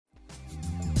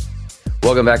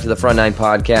Welcome back to the Front Nine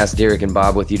Podcast. Derek and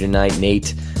Bob with you tonight.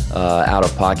 Nate out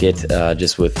of pocket,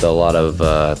 just with a lot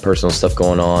of personal stuff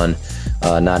going on.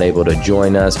 Not able to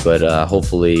join us, but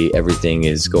hopefully everything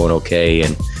is going okay,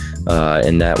 and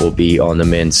that will be on the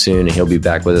mend soon, and he'll be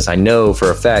back with us. I know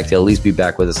for a fact he'll at least be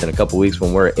back with us in a couple weeks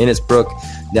when we're at Innisbrook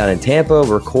down in Tampa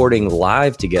recording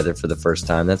live together for the first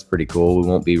time. That's pretty cool. We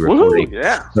won't be recording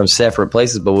from separate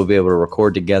places, but we'll be able to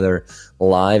record together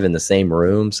live in the same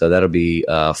room. So that'll be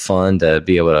fun to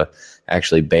be able to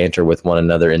actually banter with one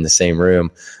another in the same room.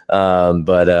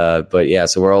 But yeah,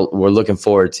 so we're looking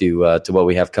forward to what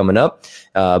we have coming up.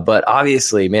 But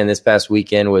obviously, man, this past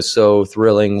weekend was so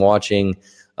thrilling watching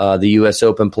the U.S.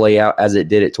 Open play out as it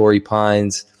did at Torrey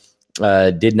Pines.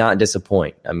 Did not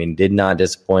disappoint. I mean, did not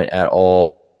disappoint at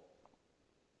all.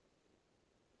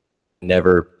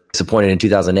 Never disappointed in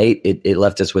 2008. It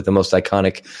left us with the most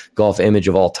iconic golf image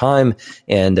of all time.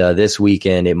 And this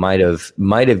weekend, it might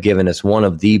have given us one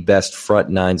of the best front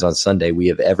nines on Sunday we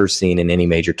have ever seen in any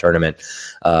major tournament,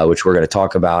 which we're going to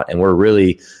talk about. And we're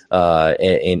really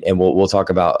and we'll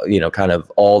talk about, kind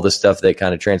of all the stuff that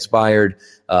kind of transpired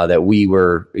that we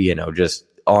were, just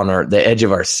on the edge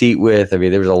of our seat with. I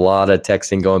mean, there was a lot of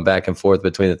texting going back and forth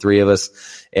between the three of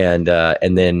us. And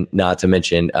then not to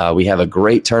mention, we have a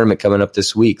great tournament coming up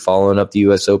this week, following up the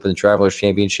U.S. Open Travelers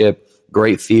Championship.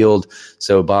 Great field.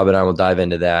 So Bob and I will dive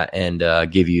into that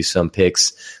and give you some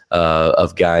picks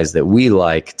of guys that we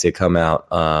like to come out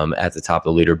at the top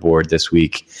of the leaderboard this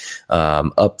week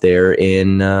up there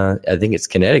in, I think it's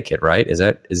Connecticut, right? Is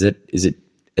that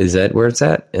where it's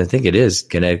at? I think it is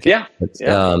Connecticut. Yeah.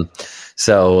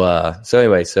 So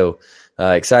anyway,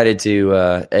 excited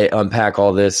to unpack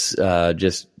all this,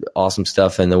 just awesome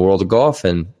stuff in the world of golf,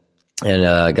 and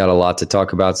got a lot to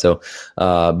talk about. So,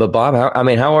 but Bob,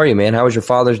 how are you, man? How was your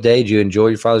Father's Day? Did you enjoy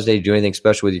your Father's Day? Did you do anything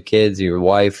special with your kids, your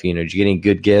wife? Did you get any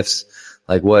good gifts?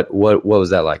 Like what was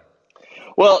that like?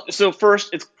 Well, so first,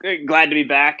 it's glad to be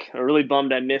back. I'm really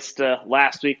bummed I missed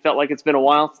last week. Felt like it's been a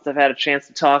while since I've had a chance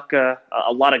to talk a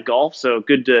lot of golf. So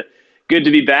good to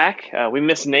be back. We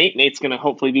miss Nate. Nate's going to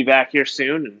hopefully be back here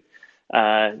soon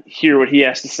and hear what he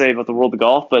has to say about the world of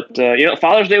golf. But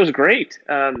Father's Day was great.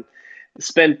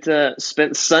 Spent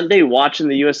Sunday watching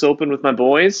the U.S. Open with my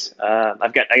boys.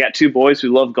 I got two boys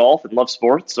who love golf and love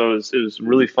sports, so it was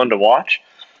really fun to watch.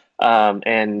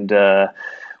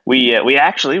 We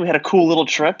had a cool little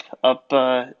trip up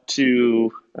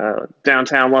to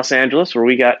downtown Los Angeles, where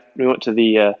we went to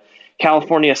the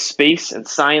California Space and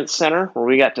Science Center, where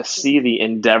we got to see the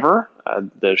Endeavour,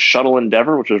 the shuttle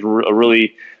Endeavour, which was a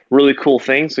really, really cool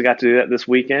thing. So we got to do that this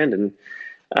weekend, and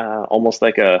almost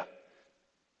like I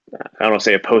don't want to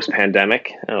say a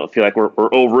post-pandemic. I don't feel like we're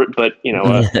over it, but it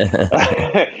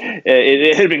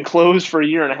had been closed for a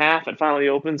year and a half. It finally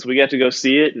opened, so we got to go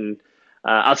see it. And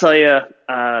I'll tell you,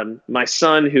 my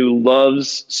son, who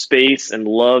loves space and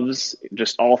loves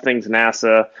just all things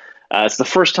NASA, it's the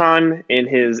first time in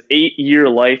his 8-year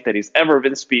life that he's ever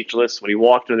been speechless. When he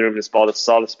walked in the room and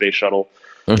saw the space shuttle,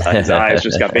 his eyes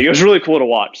just got big. It was really cool to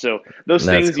watch. So those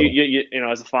things, cool. you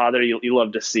as a father, you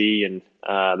love to see, and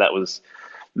that was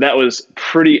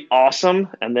pretty awesome.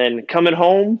 And then coming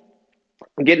home,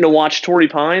 getting to watch Torrey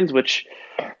Pines, which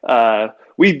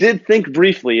we did think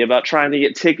briefly about trying to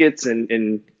get tickets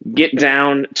and get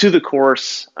down to the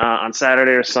course on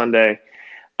Saturday or Sunday.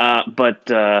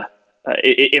 But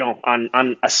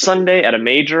on a Sunday at a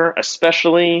major,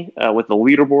 especially with the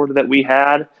leaderboard that we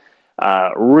had,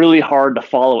 really hard to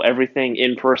follow everything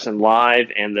in person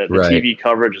live, and the TV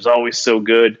coverage is always so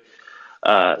good.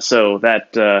 So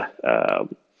that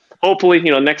hopefully,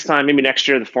 next time, maybe next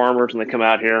year, the Farmers, when they come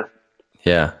out here,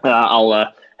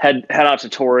 I'll head out to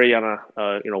Torrey on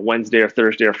a Wednesday or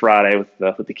Thursday or Friday with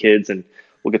the kids, and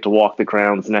we'll get to walk the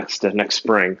grounds next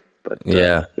spring. But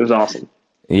it was awesome.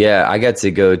 Yeah, I got to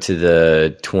go to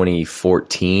the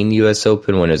 2014 U.S.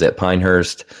 Open when it was at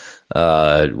Pinehurst,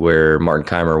 where Martin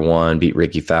Kaymer won, beat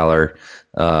Ricky Fowler.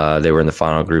 They were in the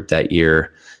final group that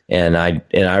year, and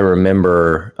I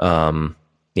remember, Kaymer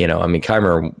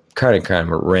kind of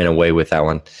ran away with that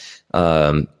one,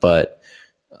 but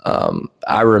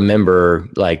I remember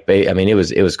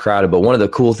it was crowded. But one of the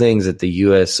cool things that the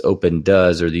U.S. Open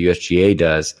does, or the USGA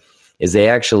does, is they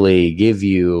actually give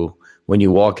you, when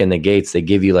you walk in the gates, they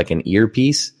give you like an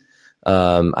earpiece.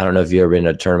 I don't know if you've ever been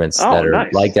to tournaments that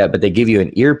are like that, but they give you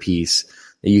an earpiece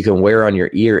that you can wear on your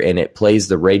ear, and it plays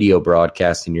the radio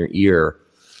broadcast in your ear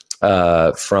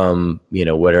from,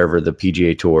 whatever the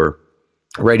PGA Tour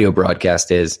radio broadcast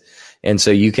is. And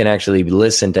so you can actually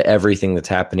listen to everything that's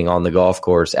happening on the golf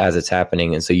course as it's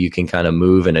happening. And so you can kind of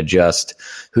move and adjust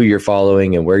who you're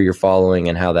following and where you're following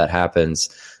and how that happens.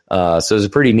 So it was a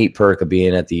pretty neat perk of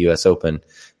being at the U.S. Open.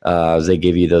 They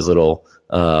give you those little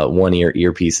one-ear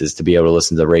earpieces to be able to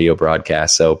listen to the radio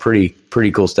broadcast. So pretty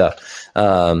cool stuff.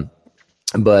 But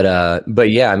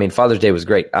yeah, I mean, Father's Day was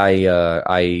great.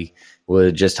 I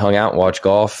would just hung out and watch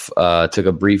golf, took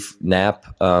a brief nap,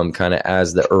 kind of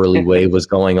as the early wave was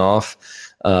going off.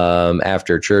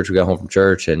 After church, we got home from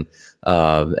church and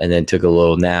then took a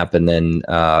little nap and then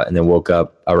woke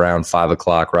up around 5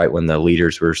 o'clock, right when the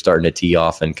leaders were starting to tee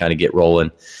off and kind of get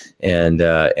rolling, and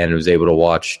was able to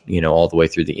watch, all the way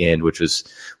through the end, which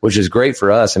is great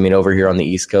for us. I mean, over here on the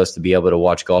East Coast, to be able to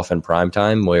watch golf in prime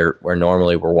time where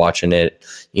normally we're watching it,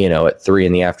 at 3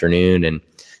 p.m. and,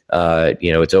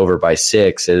 it's over by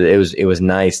 6. It was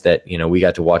nice that, we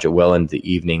got to watch it well into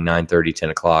the evening, 9:30, 10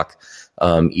 o'clock,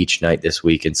 each night this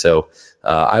week. And so,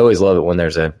 I always love it when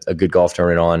there's a good golf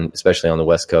tournament on, especially on the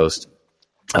West Coast.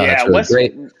 Yeah, really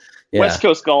great. Yeah. West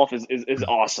Coast golf is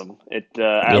awesome.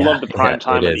 I love the prime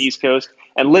time on the East Coast,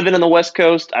 and living on the West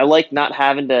Coast, I like not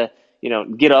having to,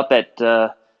 get up at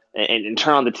and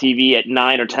turn on the TV at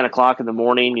 9 or 10 o'clock in the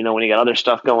morning. When you got other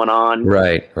stuff going on,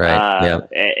 right, yeah,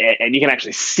 and you can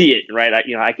actually see it, right?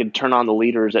 I could turn on the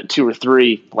leaders at 2 or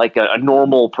 3, like a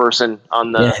normal person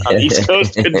on the East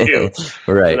Coast could do.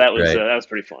 Right, so that was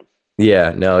pretty fun.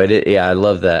 Yeah, no, I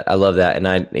love that.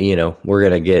 And we're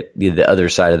going to get the other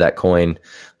side of that coin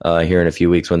here in a few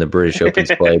weeks when the British Opens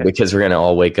play, because we're going to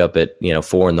all wake up at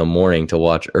 4 a.m. to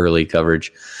watch early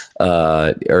coverage.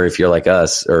 Or if you're like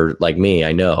us or like me,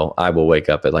 I know I will wake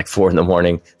up at like 4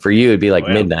 a.m. For you, it'd be like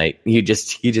midnight. You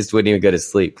just wouldn't even go to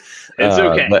sleep. It's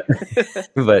okay.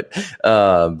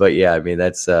 But yeah, I mean,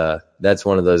 that's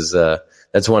one of those,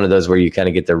 that's one of those where you kind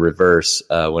of get the reverse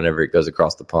whenever it goes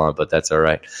across the pond, but that's all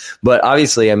right. But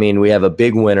obviously, I mean, we have a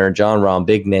big winner, Jon Rahm,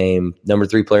 big name, number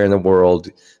 3 player in the world,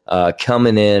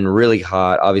 coming in really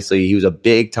hot. Obviously, he was a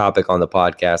big topic on the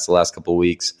podcast the last couple of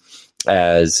weeks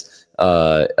because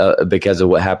of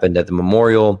what happened at the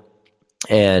Memorial.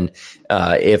 And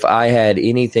if I had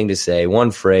anything to say,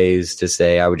 one phrase to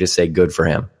say, I would just say good for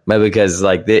him. Because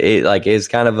it's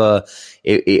kind of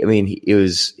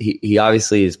he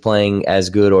obviously is playing as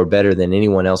good or better than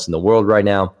anyone else in the world right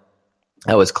now.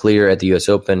 That was clear at the U.S.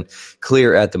 Open,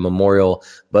 clear at the Memorial,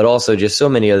 but also just so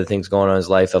many other things going on in his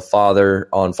life. A father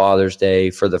on Father's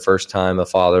Day for the first time, a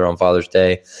father on Father's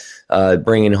Day,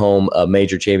 bringing home a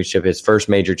major championship, his first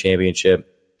major championship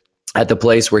at the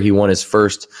place where he won his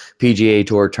first PGA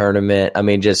Tour tournament. I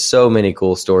mean, just so many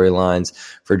cool storylines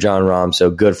for Jon Rahm. So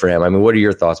good for him. I mean, what are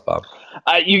your thoughts, Bob?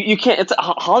 You can't. It's a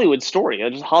Hollywood story.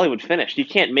 Just Hollywood finished. You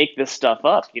can't make this stuff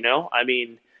up. I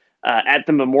mean, at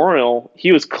the Memorial,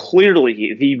 he was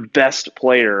clearly the best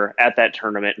player at that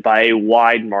tournament by a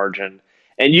wide margin,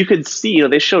 and you could see.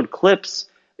 They showed clips.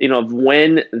 Of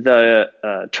when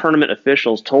the tournament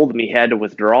officials told him he had to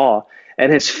withdraw,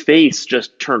 and his face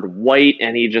just turned white,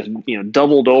 and he just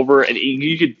doubled over, and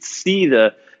you could see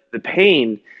the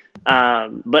pain.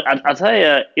 But I'll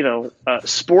tell you,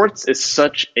 sports is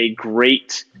such a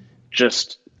great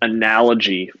just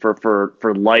analogy for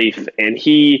life, and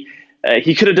he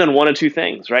could have done one of two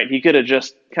things, right? He could have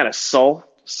just kind of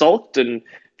sulked and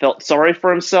felt sorry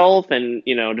for himself, and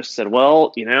just said,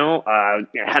 well, I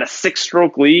had a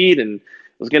 6-stroke lead and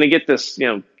was going to get this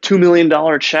 $2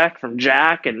 million check from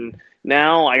Jack, and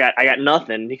now I got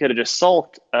nothing. He could have just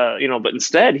sulked, but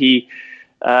instead he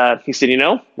said,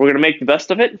 we're going to make the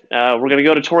best of it. We're going to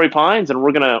go to Torrey Pines and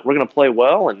we're going to play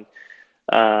well. And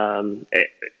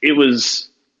it was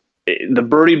the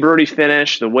birdie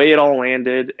finish, the way it all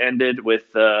ended with,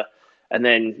 and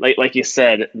then like you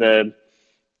said,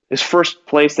 his first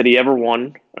place that he ever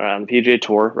won on the PGA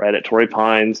Tour, right at Torrey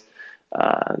Pines.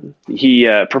 He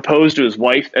proposed to his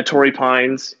wife at Torrey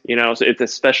Pines. So it's a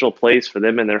special place for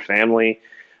them and their family.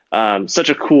 Such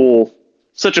a cool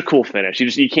finish.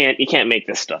 You can't make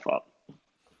this stuff up.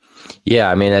 Yeah,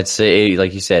 I mean, that's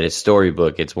like you said, it's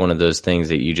storybook. It's one of those things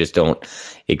that you just don't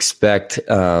expect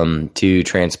to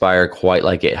transpire quite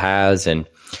like it has, and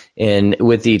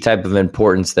with the type of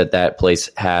importance that place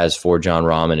has for Jon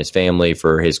Rahm and his family,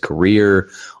 for his career,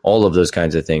 all of those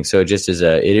kinds of things. So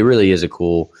it really is a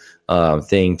cool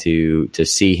thing to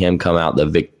see him come out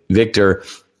the victor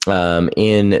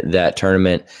in that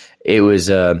tournament. It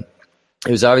was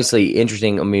obviously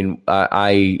interesting. I mean,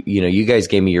 you guys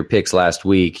gave me your picks last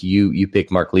week. You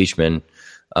picked Mark Leishman.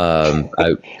 I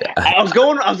was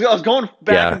going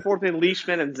back and forth between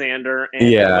Leishman and Xander,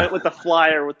 and I went with the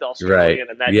flyer with the Australian,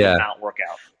 and that did not work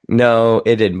out. No,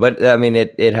 it didn't. But I mean,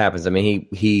 it happens. I mean,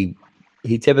 he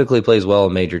he typically plays well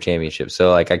in major championships.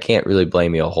 So like I can't really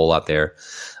blame you a whole lot there.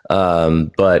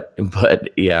 But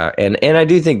yeah, and I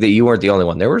do think that you weren't the only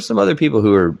one. There were some other people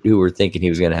who were thinking he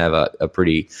was going to have a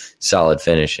pretty solid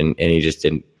finish, and he just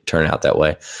didn't turn out that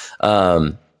way.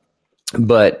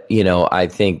 But I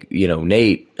think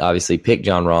Nate obviously picked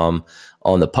Jon Rahm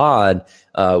on the pod.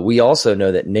 We also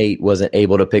know that Nate wasn't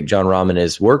able to pick Jon Rahm in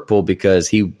his work pool because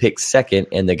he picked second,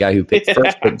 and the guy who picked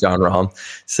first picked Jon Rahm.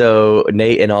 So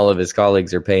Nate and all of his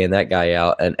colleagues are paying that guy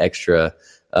out an extra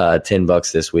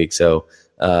 $10 this week. So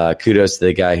kudos to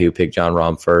the guy who picked Jon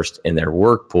Rahm first in their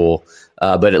work pool.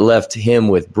 But it left him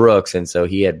with Brooks, and so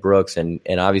he had Brooks, and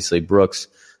obviously Brooks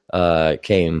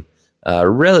came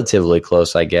relatively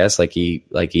close, I guess, like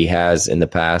he has in the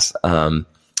past.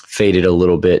 Faded a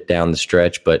little bit down the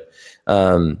stretch, but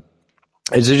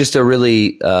it's just a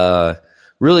really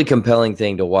compelling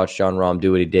thing to watch Jon Rahm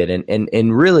do what he did,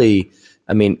 and really,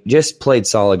 I mean, just played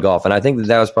solid golf. And I think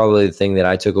that was probably the thing that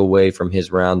I took away from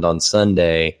his round on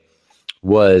Sunday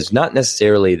was not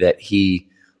necessarily that he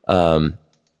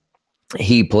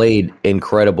played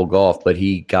incredible golf, but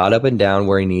he got up and down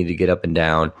where he needed to get up and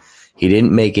down. He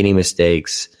didn't make any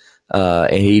mistakes.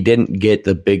 And he didn't get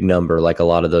the big number like a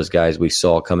lot of those guys we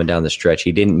saw coming down the stretch.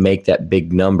 He didn't make that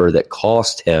big number that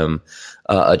cost him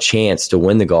a chance to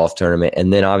win the golf tournament.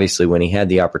 And then obviously when he had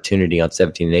the opportunity on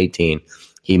 17 and 18,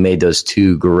 he made those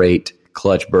two great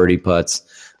clutch birdie putts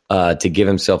to give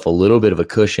himself a little bit of a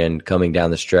cushion coming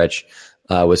down the stretch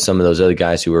with some of those other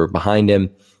guys who were behind him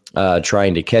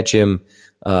trying to catch him.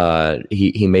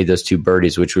 He made those two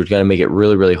birdies, which was going to make it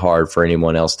really, really hard for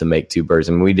anyone else to make two birdies.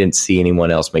 I mean, we didn't see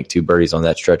anyone else make two birdies on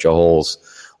that stretch of holes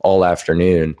all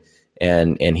afternoon,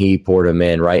 and he poured them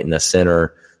in right in the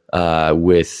center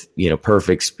with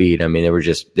perfect speed. I mean, they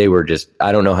were just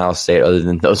I don't know how to say it other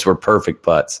than those were perfect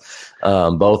putts.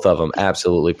 Both of them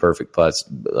absolutely perfect putts,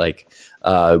 like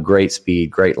great speed,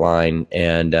 great line,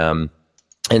 and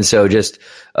so just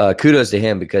kudos to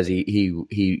him because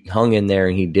he hung in there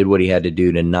and he did what he had to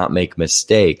do to not make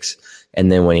mistakes.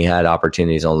 And then when he had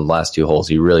opportunities on the last two holes,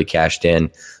 he really cashed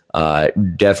in.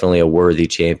 Definitely a worthy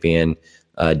champion.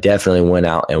 Definitely went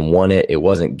out and won it. It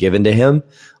wasn't given to him,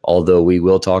 although we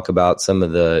will talk about some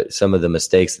of the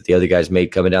mistakes that the other guys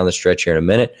made coming down the stretch here in a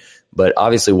minute. But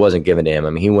obviously wasn't given to him. I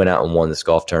mean, he went out and won this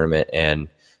golf tournament, and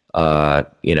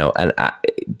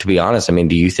to be honest, I mean,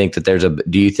 do you think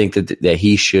that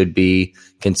he should be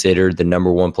considered the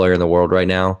number one player in the world right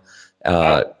now?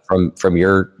 From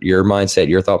your mindset,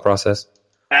 your thought process?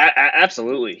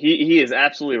 Absolutely. He is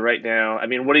absolutely right now. I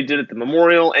mean, what he did at the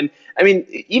Memorial, and I mean,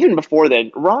 even before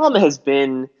then, Rahm has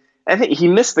been, I think he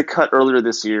missed the cut earlier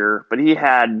this year, but he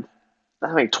had,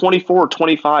 I think, 24 or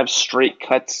 25 straight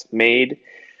cuts made.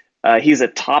 He's a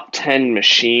top 10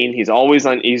 machine. He's always,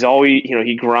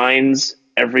 he grinds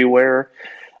everywhere.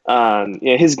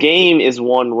 His game is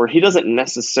one where he doesn't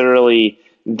necessarily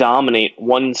dominate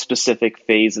one specific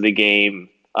phase of the game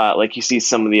like you see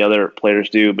some of the other players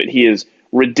do, but he is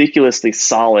ridiculously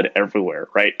solid everywhere,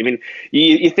 right? I mean,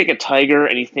 you think of Tiger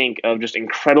and you think of just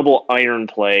incredible iron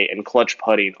play and clutch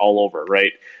putting all over,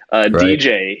 right? Right.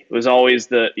 DJ was always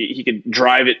he could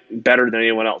drive it better than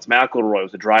anyone else. McIlroy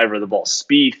was the driver of the ball.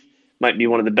 Spieth might be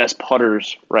one of the best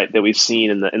putters, right, that we've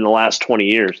seen in the last 20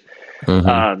 years.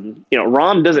 Mm-hmm.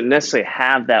 Rahm doesn't necessarily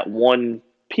have that one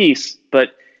piece,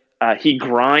 but he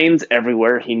grinds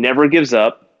everywhere. He never gives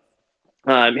up.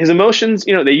 His emotions,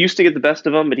 they used to get the best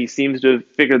of him, but he seems to have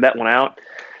figured that one out.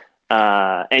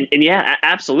 And yeah,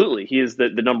 absolutely, he is the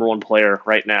number one player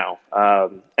right now.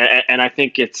 And I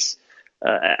think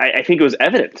I think it was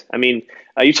evident. I mean,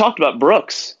 you talked about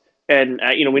Brooks, and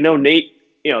we know Nate,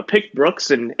 picked Brooks,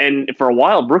 and for a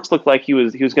while Brooks looked like he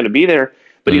was going to be there.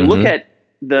 But you look at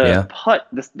the putt,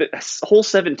 the hole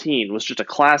 17 was just a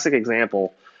classic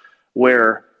example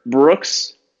where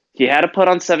Brooks, he had a putt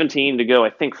on 17 to go, I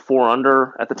think 4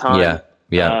 under at the time.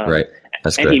 Yeah, right.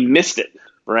 That's and great. He missed it,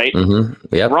 right?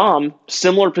 Mm-hmm. Yep. Rahm,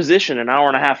 similar position, an hour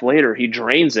and a half later, he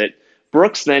drains it.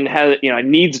 Brooks then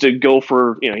needs to go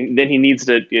for, then he needs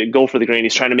to go for the green.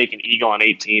 He's trying to make an eagle on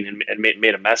 18 and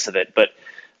made a mess of it. But,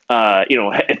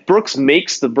 if Brooks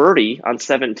makes the birdie on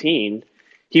 17,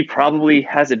 he probably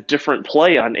has a different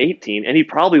play on 18, and he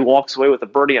probably walks away with a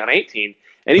birdie on 18,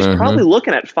 and he's probably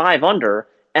looking at 5 under.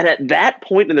 And at that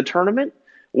point in the tournament,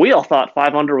 we all thought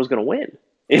 5 under was going to win.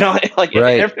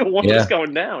 Right. Everyone was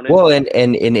going down. Well, and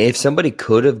if somebody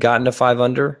could have gotten to 5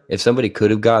 under, if somebody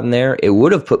could have gotten there, it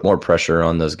would have put more pressure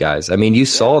on those guys. I mean, you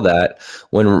saw that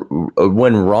when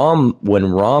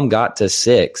Rahm got to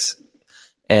 6,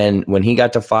 And when he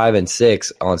got to 5 and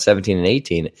 6 on 17 and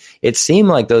 18, it seemed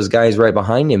like those guys right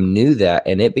behind him knew that,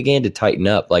 and it began to tighten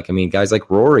up. Like, I mean, guys like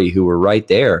Rory, who were right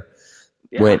there,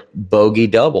 went bogey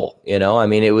double. I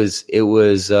mean, it was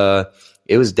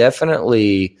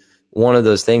definitely one of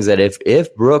those things that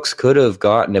if Brooks could have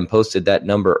gotten and posted that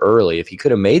number early, if he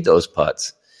could have made those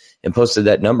putts and posted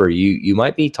that number, you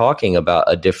might be talking about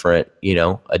a different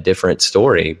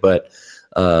story. But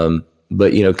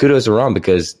kudos to Rahm,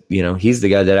 because he's the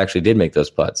guy that actually did make those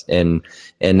putts, and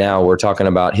now we're talking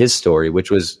about his story,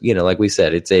 which was like we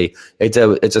said, it's a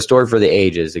story for the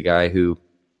ages. A guy who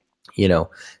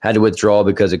had to withdraw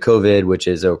because of COVID, which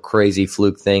is a crazy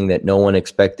fluke thing that no one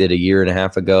expected a year and a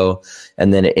half ago.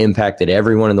 And then it impacted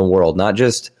everyone in the world, not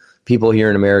just people here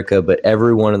in America, but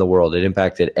everyone in the world. It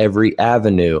impacted every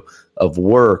avenue of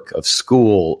work, of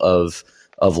school, of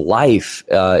life.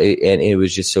 And it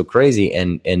was just so crazy.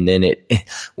 And then it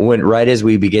went right as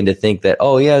we begin to think that,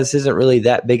 oh yeah, this isn't really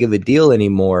that big of a deal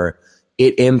anymore.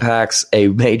 It impacts a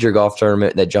major golf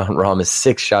tournament that Jon Rahm is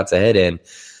 6 shots ahead in.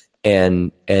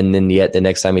 And then yet the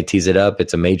next time he tees it up,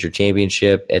 it's a major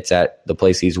championship. It's at the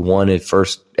place he's won his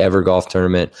first ever golf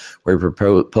tournament, where he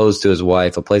proposed to his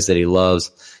wife, a place that he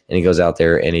loves, and he goes out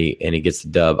there and he gets the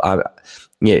dub.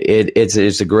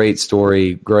 It's a great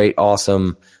story, great,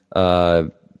 awesome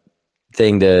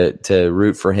thing to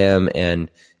root for him,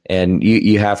 and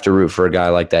you have to root for a guy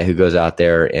like that who goes out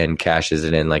there and cashes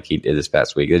it in like he did this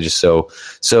past week. It's just so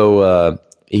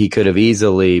he could have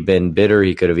easily been bitter.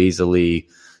 He could have easily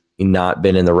not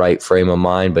been in the right frame of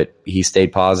mind, but he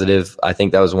stayed positive. I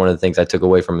think that was one of the things I took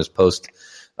away from his post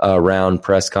round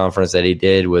press conference that he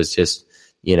did, was just,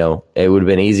 it would have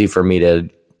been easy for me to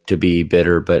be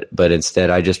bitter, but instead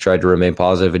I just tried to remain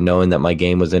positive, and knowing that my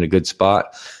game was in a good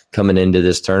spot coming into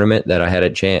this tournament, that I had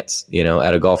a chance,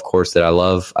 at a golf course that I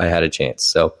love, I had a chance.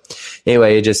 So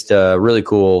anyway, it just a really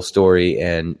cool story.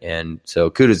 And so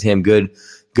kudos to him. Good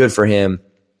for him.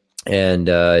 And,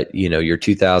 your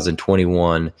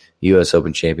 2021 U.S.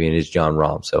 Open champion is Jon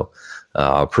Rahm. So,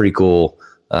 pretty cool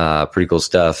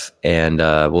stuff. And,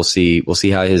 we'll see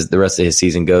how the rest of his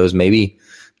season goes. Maybe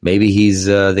he's,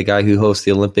 the guy who hosts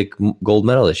the Olympic gold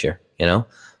medal this year.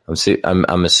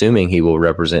 I'm assuming he will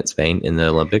represent Spain in the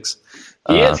Olympics.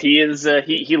 He is.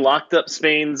 He locked up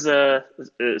Spain's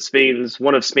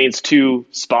one of Spain's 2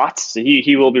 spots. So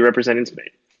he will be representing Spain.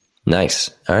 Nice.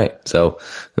 All right. So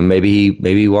maybe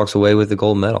he walks away with the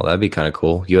gold medal. That'd be kind of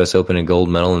cool. U.S. Open and gold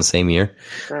medal in the same year.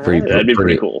 That'd be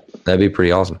pretty cool. That'd be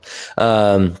pretty awesome.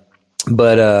 But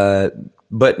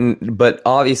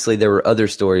obviously there were other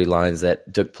storylines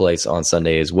that took place on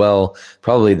Sunday as well.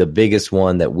 Probably the biggest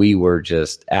one that we were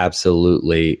just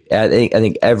absolutely, I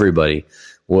think everybody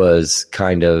was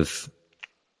kind of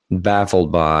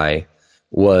baffled by,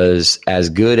 was as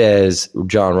good as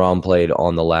Jon Rahm played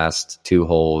on the last 2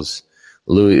 holes,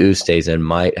 Louis Oosthuizen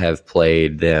might have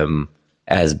played them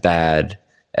as bad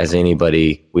as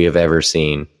anybody we have ever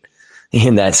seen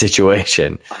in that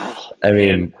situation. I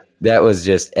mean, that was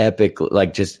just epic,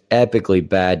 just epically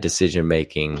bad decision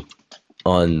making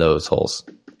on those holes.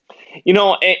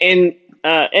 And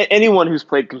anyone who's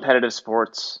played competitive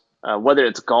sports, whether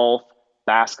it's golf,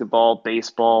 basketball,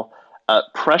 baseball,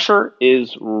 pressure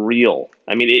is real.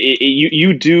 I mean,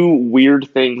 you do weird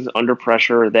things under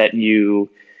pressure that you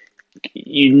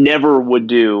never would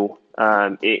do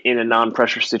in a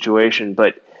non-pressure situation.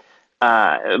 But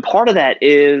part of that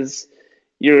is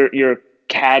your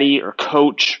caddy or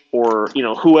coach or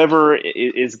whoever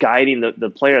is guiding the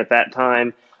player at that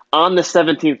time on the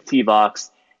 17th tee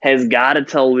box has got to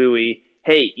tell Louis,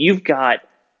 hey, you've got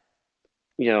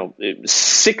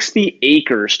 60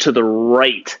 acres to the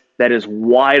right that is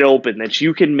wide open, that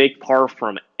you can make par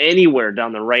from anywhere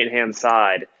down the right-hand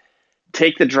side.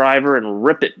 Take the driver and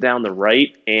rip it down the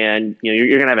right, and you're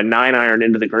going to have a 9-iron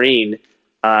into the green,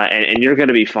 and you're going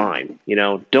to be fine.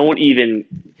 Don't even.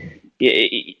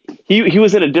 He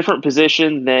was in a different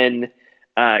position than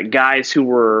guys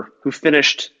who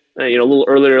finished a little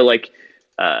earlier, like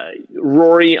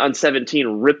Rory on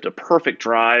 17 ripped a perfect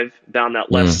drive down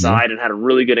that left side and had a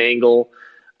really good angle.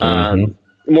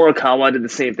 Morikawa did the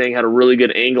same thing, had a really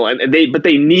good angle, but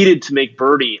they needed to make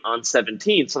birdie on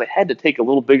 17, so they had to take a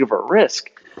little big of a risk.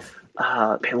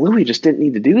 Louis just didn't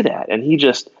need to do that, and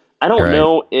I don't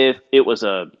know if it was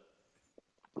a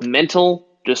mental,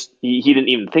 just he didn't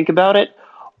even think about it,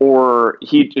 or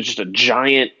he was just a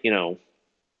giant,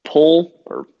 pull,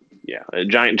 or a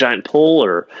giant pull,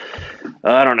 or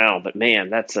I don't know, but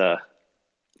man, that's that.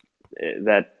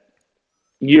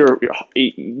 You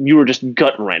were just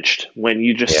gut wrenched when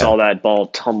you just saw that ball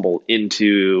tumble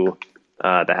into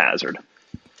the hazard.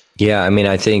 Yeah, I mean,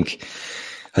 I think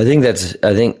I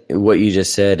think what you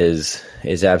just said is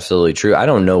absolutely true. I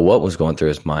don't know what was going through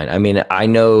his mind. I mean, I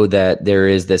know that there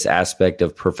is this aspect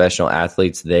of professional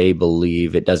athletes. They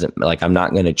believe it doesn't, like, I'm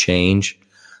not going to change.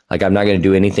 Like, I'm not going to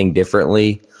do anything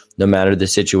differently, no matter the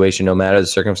situation, no matter the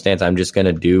circumstance. I'm just going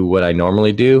to do what I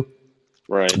normally do.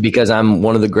 Right. Because I'm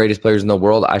one of the greatest players in the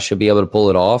world. I should be able to pull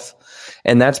it off.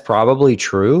 And that's probably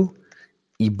true.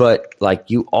 But like,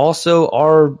 you also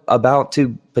are about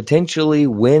to potentially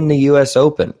win the U.S.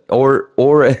 Open,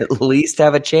 or at least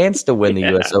have a chance to win the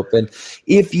U.S. Open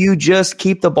if you just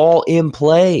keep the ball in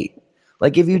play.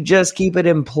 Like, if you just keep it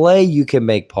in play, you can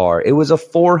make par. It was a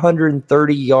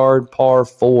 430-yard par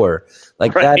 4.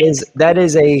 Like, Right. that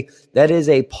is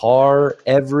a par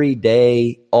every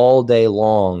day, all day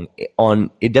long.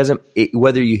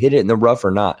 Whether you hit it in the rough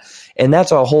or not, and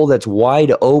that's a hole that's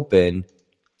wide open.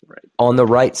 On the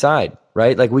right side,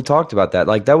 right? Like, we talked about that.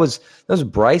 Like, that was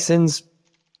Bryson's.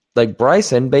 Like,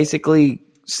 Bryson basically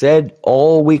said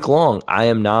all week long,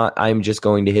 I'm just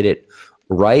going to hit it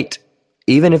right.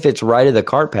 Even if it's right of the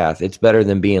cart path, it's better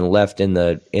than being left in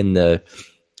the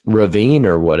ravine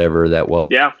or whatever that was.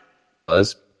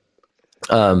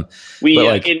 We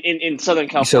like, in Southern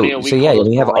California.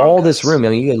 We have all this room. I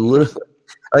mean, you get literally.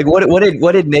 Like, what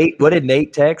did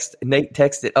Nate text? Nate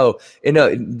texted. Oh,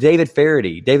 David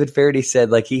Faraday. David Faraday said,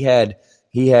 like, he had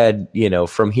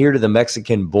from here to the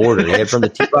Mexican border. He had from the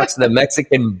tee box to the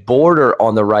Mexican border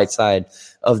on the right side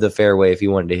of the fairway if he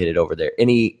wanted to hit it over there. And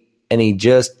he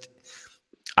just,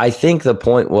 I think the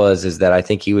point is that I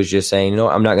think he was just saying,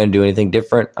 I'm not going to do anything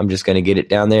different. I'm just going to get it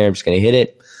down there. I'm just going to hit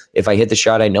it. If I hit the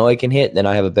shot I know I can hit, then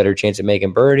I have a better chance at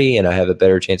making birdie, and I have a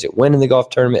better chance at winning the golf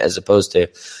tournament as opposed to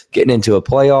getting into a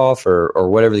playoff or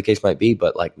whatever the case might be.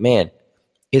 But, like, man,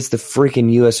 it's the freaking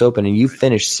U.S. Open, and you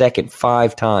finished second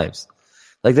 5 times.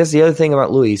 Like, that's the other thing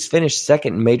about Louis. He's finished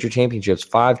second in major championships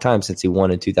 5 times since he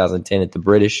won in 2010 at the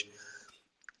British.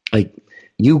 Like,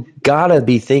 you got to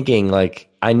be thinking, like,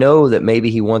 I know that maybe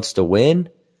he wants to win,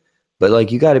 but,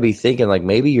 like, you got to be thinking, like,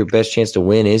 maybe your best chance to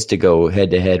win is to go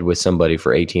head-to-head with somebody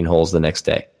for 18 holes the next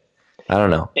day. I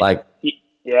don't know. Like,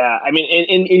 yeah, I mean,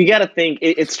 and you got to think,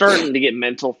 it's starting to get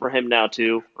mental for him now,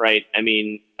 too, right? I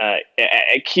mean, at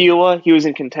Kiawah, he was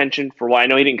in contention for a while. I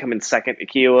know he didn't come in second at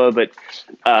Kiawah, but,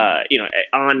 I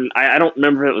don't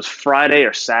remember if it was Friday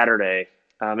or Saturday.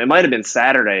 It might have been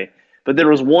Saturday. But there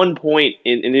was one point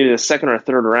in either the second or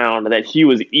third round that he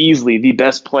was easily the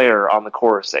best player on the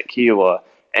course at Kiawah,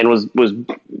 and was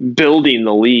building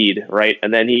the lead, right?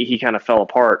 And then he kind of fell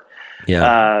apart.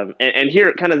 Yeah. And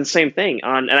here, kind of the same thing.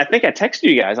 And I think I texted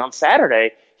you guys on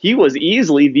Saturday. He was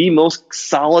easily the most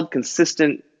solid,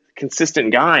 consistent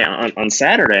guy on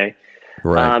Saturday.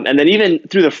 Right. And then even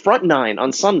through the front 9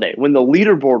 on Sunday, when the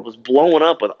leaderboard was blowing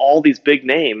up with all these big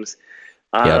names,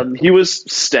 he was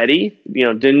steady. He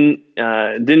didn't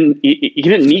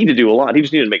need to do a lot. He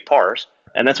just needed to make pars,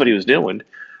 and that's what he was doing.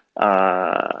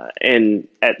 And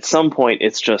at some point,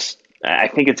 it's just, I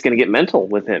think it's going to get mental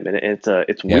with him, and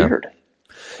it's weird.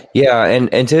 Yeah,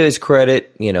 and to his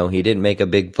credit, he didn't make a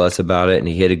big fuss about it, and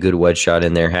he hit a good wedge shot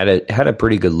in there. Had a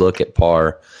pretty good look at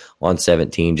par on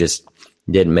 17. Just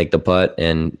didn't make the putt,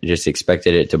 and just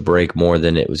expected it to break more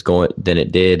than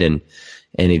it did, and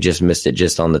he just missed it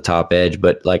just on the top edge.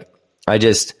 But, like,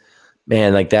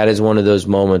 that is one of those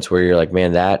moments where you're like,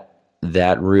 man,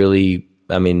 that really.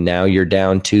 I mean, now you're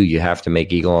down 2. You have to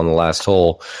make eagle on the last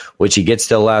hole, which he gets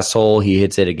to the last hole. He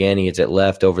hits it again. He hits it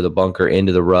left over the bunker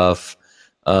into the rough.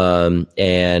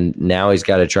 And now he's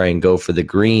got to try and go for the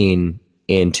green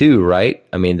in 2, right?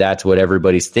 I mean, that's what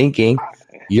everybody's thinking.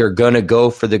 You're going to go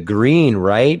for the green,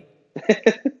 right?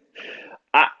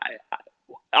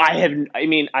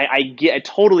 I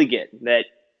totally get that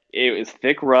it was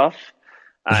thick rough.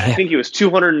 I think it was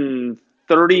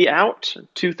 230 out,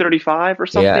 235 or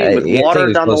something, with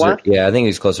water down the left. Yeah, I think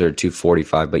he's closer to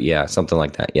 245, but yeah, something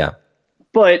like that. Yeah,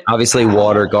 but obviously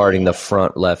water guarding the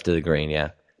front left of the green. Yeah.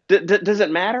 Does it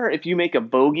matter if you make a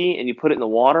bogey and you put it in the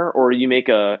water, or you make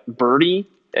a birdie?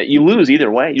 You lose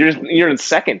either way. You're in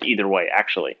second either way.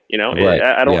 Actually, Right.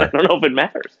 I don't know if it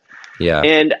matters. Yeah,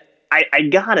 and I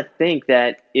gotta think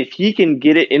that if he can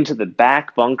get it into the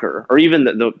back bunker, or even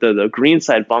the green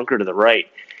side bunker to the right.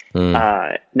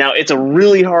 Now it's a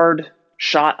really hard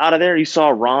shot out of there. You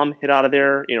saw Rahm hit out of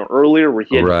there, earlier, where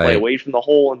he had to play away from the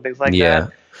hole and things like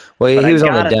that. Well, he was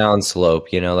on the down slope,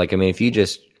 like, I mean, if you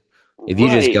just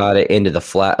got it into the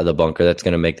flat of the bunker, that's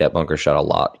going to make that bunker shot a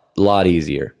lot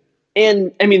easier.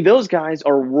 And I mean, those guys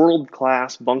are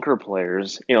world-class bunker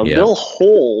players. They'll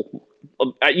hole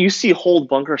you see hold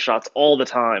bunker shots all the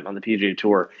time on the PGA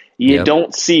Tour. You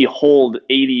don't see hold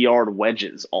 80-yard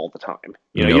wedges all the time.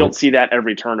 You don't see that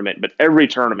every tournament, but every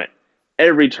tournament,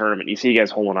 you see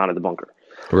guys holding out of the bunker.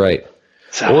 Right.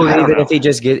 So, or even if he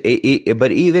just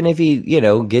but even if he,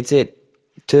 gets it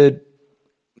to,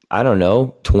 I don't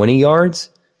know, 20 yards,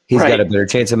 he's got a better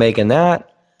chance of making that.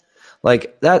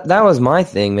 Like that was my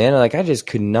thing, man. Like I just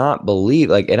could not believe,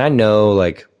 and I know,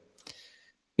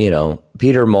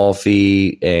 Peter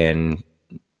Malfi and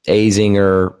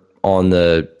Azinger on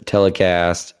the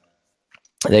telecast,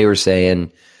 they were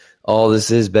saying, "Oh, this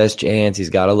is his best chance. He's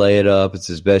got to lay it up. It's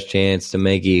his best chance to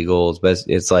make eagle.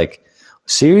 It's like,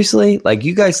 seriously? Like,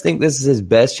 you guys think this is his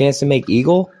best chance to make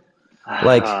eagle?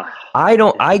 Like,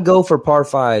 I go for par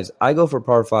fives. I go for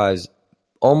par fives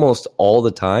almost all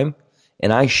the time,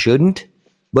 and I shouldn't,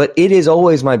 but it is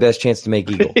always my best chance to make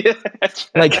eagle.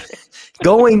 Like,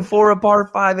 going for a par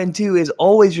 5 and 2 is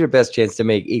always your best chance to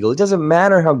make eagle. It doesn't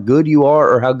matter how good you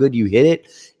are or how good you hit it.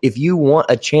 If you want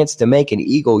a chance to make an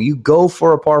eagle, you go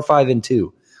for a par 5 and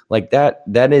 2. Like that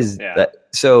is that.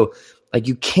 So like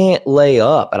you can't lay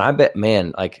up. And I bet,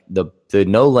 man, like the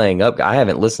no laying up, I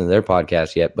haven't listened to their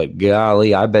podcast yet, but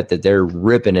golly, I bet that they're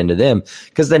ripping into them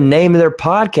because the name of their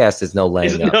podcast is No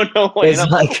Laying Up. It's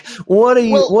like, what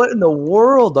in the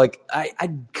world? Like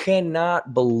I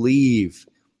cannot believe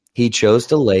he chose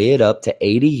to lay it up to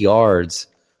 80 yards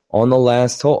on the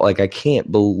last hole. Like I can't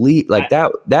believe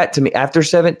that to me after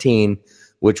 17,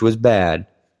 which was bad,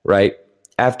 right?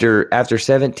 After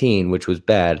 17, which was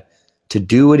bad, to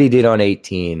do what he did on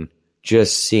 18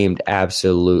 just seemed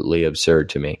absolutely absurd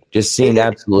to me. Just seemed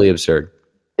absolutely absurd.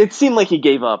 It seemed like he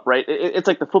gave up, right? It's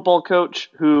like the football coach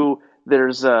who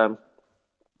there's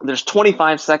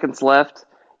 25 seconds left.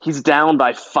 He's down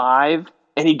by 5,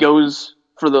 and he goes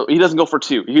he doesn't go for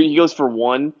 2. He goes for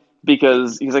 1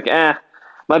 because he's like,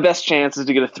 my best chance is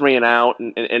to get a 3 and out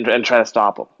and try to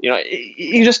stop him.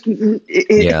 It's just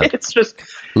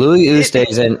Louis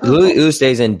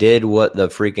Oosthuizen did what the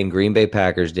freaking Green Bay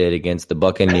Packers did against the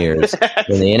Buccaneers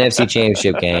in the NFC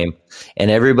Championship game,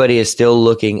 and everybody is still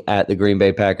looking at the Green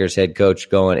Bay Packers head coach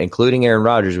going, including Aaron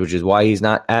Rodgers, which is why he's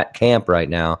not at camp right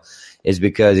now, is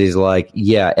because he's like,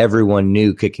 yeah, everyone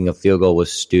knew kicking a field goal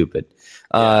was stupid.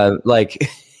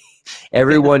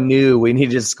 Everyone knew we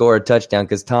needed to score a touchdown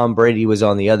because Tom Brady was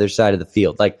on the other side of the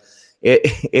field. Like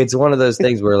it's one of those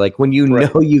things where, like, when you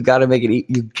know you got to make it,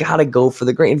 you got to go for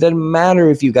the green. It doesn't matter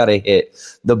if you got to hit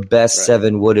the best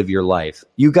 7 wood of your life.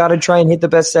 You got to try and hit the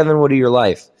best 7 wood of your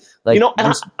life. Like,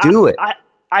 just do it.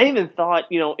 I even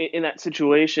thought, in that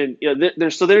situation,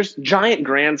 there's giant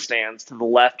grandstands to the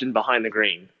left and behind the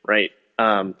green, right?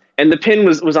 And the pin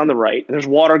was on the right. And there's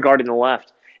water guarding the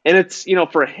left. And it's,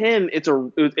 for him, it's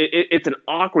an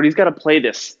awkward, he's got to play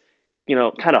this,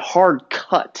 kind of hard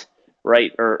cut,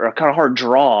 right? Or kind of hard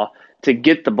draw to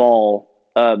get the ball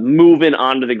moving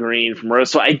onto the green from where.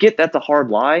 So I get that's a hard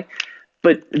lie.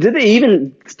 But did they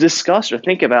even discuss or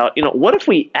think about, what if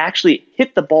we actually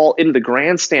hit the ball into the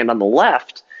grandstand on the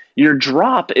left? Your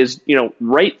drop is,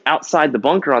 right outside the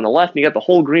bunker on the left, and you got the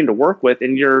whole green to work with,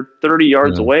 and you're 30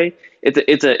 yards away.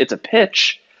 It's a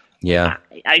pitch. Yeah,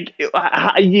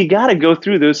 you got to go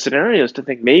through those scenarios to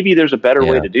think maybe there's a better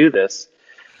way to do this.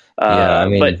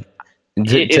 I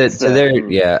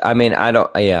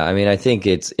think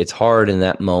it's hard in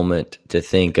that moment to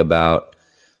think about,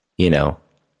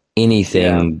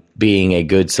 anything being a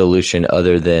good solution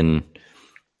other than,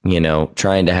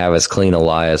 trying to have as clean a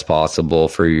lie as possible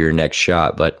for your next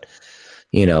shot. But,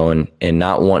 and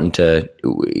not wanting to,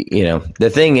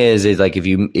 the thing is like if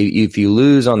you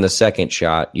lose on the second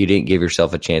shot, you didn't give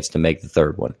yourself a chance to make the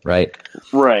third one, right?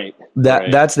 Right.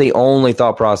 That's the only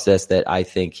thought process that I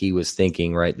think he was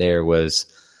thinking right there was,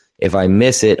 if I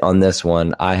miss it on this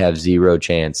one, I have 0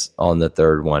 chance on the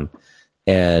third one.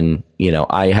 And,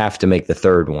 I have to make the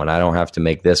third one. I don't have to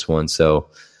make this one.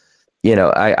 So,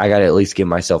 I got to at least give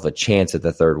myself a chance at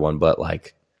the third one. But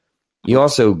like, you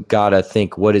also got to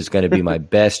think what is going to be my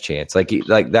best chance. Like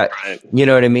that, you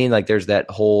know what I mean? Like there's that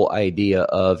whole idea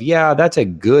of, that's a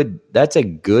good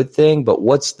thing, but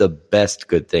what's the best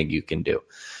good thing you can do?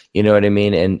 You know what I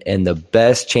mean? And the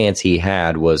best chance he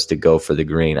had was to go for the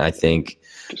green, I think,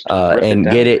 and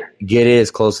get it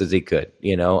as close as he could.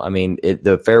 I mean,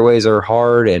 the fairways are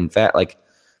hard and fat. Like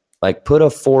put a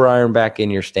 4-iron back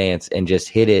in your stance and just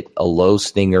hit it a low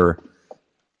stinger,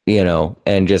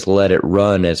 and just let it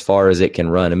run as far as it can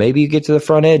run. And maybe you get to the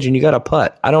front edge and you got a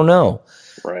putt. I don't know.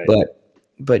 Right.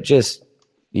 But just,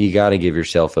 you got to give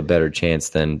yourself a better chance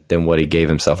than what he gave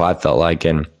himself, I felt like.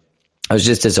 And I was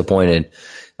just disappointed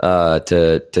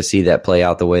to see that play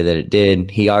out the way that it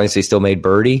did. He obviously still made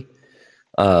birdie.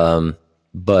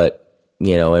 But,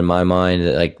 in my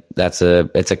mind, like it's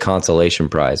a consolation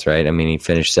prize, right? I mean, he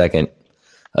finished second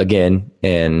again,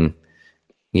 and,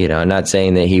 I'm not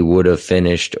saying that he would have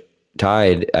finished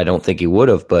tied. I don't think he would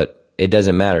have, but it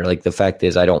doesn't matter. Like, the fact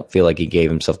is, I don't feel like he gave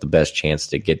himself the best chance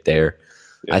to get there.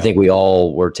 Yeah. I think we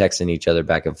all were texting each other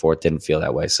back and forth, didn't feel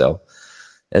that way. So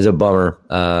it's a bummer.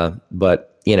 But,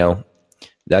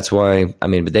 that's why, I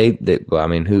mean,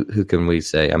 who can we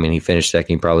say? I mean, he finished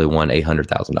second, he probably won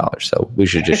 $800,000. So we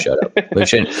should just shut up. We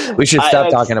should stop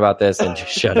talking about this and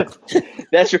just shut up.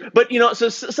 That's true. But, so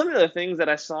some of the things that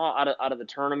I saw out of the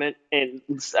tournament, and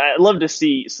I'd love to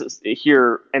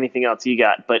hear anything else you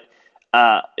got, but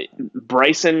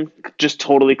Bryson just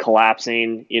totally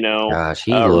collapsing, Gosh,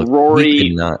 Rory. He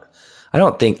not. I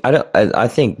think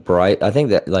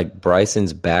that like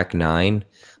Bryson's back nine,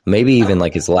 maybe even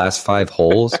like his last 5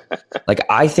 holes. Like,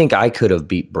 I think I could have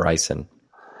beat Bryson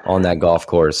on that golf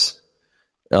course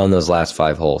on those last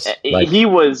 5 holes. Like,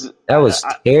 that was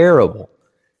terrible.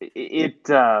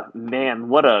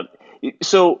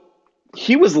 So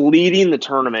he was leading the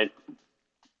tournament.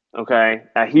 Okay.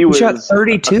 He shot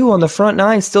 32 on the front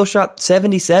 9, still shot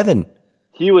 77.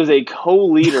 He was a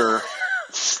co-leader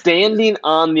standing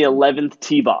on the 11th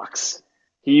tee box.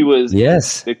 He was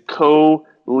the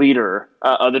co-leader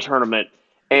of the tournament.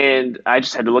 And I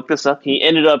just had to look this up. He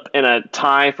ended up in a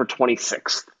tie for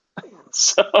 26th.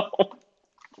 So,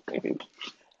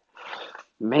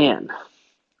 man.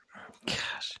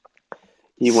 Gosh.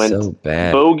 He went so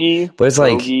bad. Bogey, but it's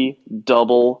bogey,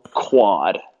 double,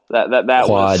 quad. That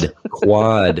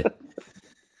quad.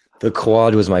 The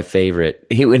quad was my favorite.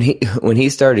 When he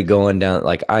started going down,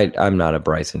 like, I'm not a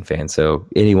Bryson fan, so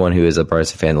anyone who is a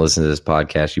Bryson fan that listens to this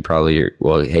podcast, you probably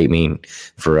will hate me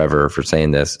forever for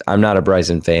saying this. I'm not a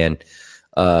Bryson fan.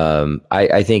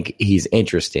 I think he's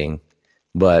interesting,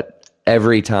 but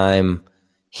every time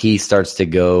he starts to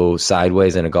go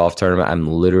sideways in a golf tournament, I'm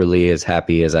literally as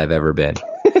happy as I've ever been.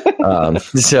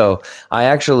 So I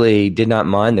actually did not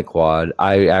mind the quad.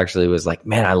 I actually was like,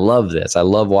 man, I love this. I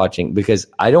love watching, because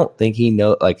I don't think he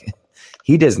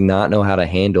does not know how to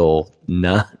handle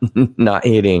not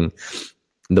hitting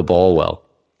the ball well.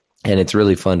 And it's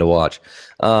really fun to watch.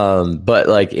 But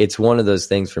like, it's one of those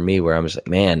things for me where I'm just like,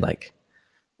 man, like,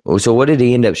 so what did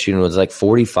he end up shooting? Was it like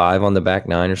 45 on the back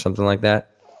 9 or something like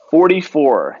that?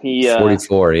 44.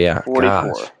 44. Yeah.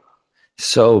 44. Gosh,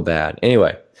 so bad.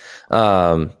 Anyway.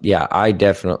 Yeah, I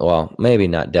definitely, well, maybe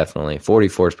not definitely.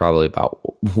 44 is probably about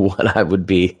what I would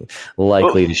be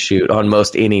likely to shoot on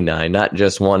most any 9, not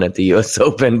just one at the U.S.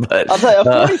 Open. But I'll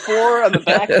tell you, 44 on the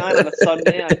back 9 on a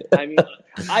Sunday. I mean,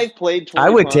 I've played 20 I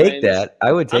would times. take that.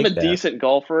 I'm a decent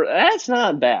golfer. That's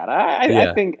not bad.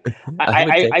 I think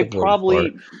I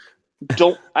probably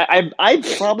don't. I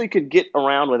probably could get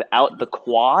around without the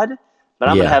quad. But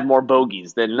I'm gonna have more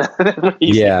bogeys than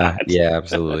yeah,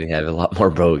 absolutely. Have a lot more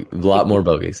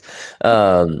bogeys.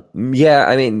 Yeah,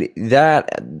 I mean,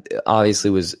 that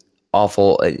obviously was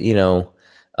awful.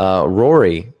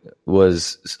 Rory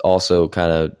was also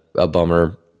kind of a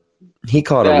bummer. He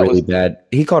caught a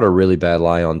really bad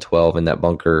lie on 12 in that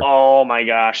bunker. Oh my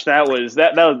gosh, that was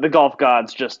the golf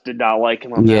gods just did not like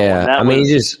him on that one. He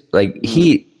just like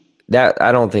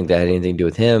I don't think that had anything to do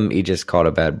with him. He just caught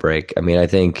a bad break. I mean, I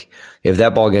think if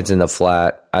that ball gets in the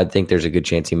flat, I think there's a good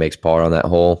chance he makes par on that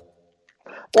hole.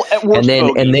 Well, at worst,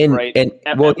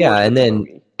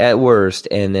 at worst,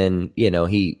 and then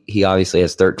he obviously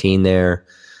has 13 there,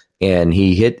 and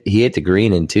he hit the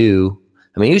green in 2.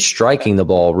 I mean, he was striking the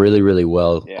ball really, really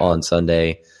well on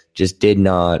Sunday. Just did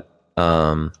not,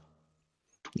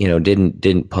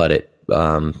 didn't putt it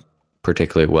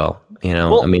particularly well.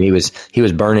 I mean, he was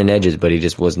burning edges, but he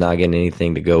just was not getting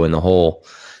anything to go in the hole.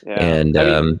 Yeah. And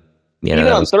even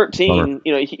on 13,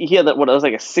 he had that what was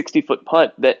like a 60-foot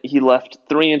putt that he left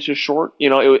 3 inches short.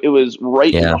 It was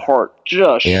right in the heart,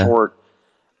 just short.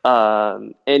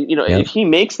 If he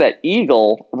makes that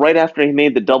eagle right after he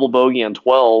made the double bogey on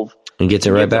 12 and gets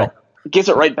it right back,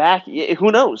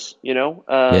 who knows?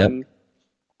 Who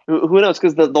knows?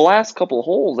 Because the last couple of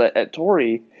holes at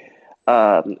Torrey,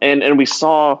 and we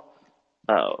saw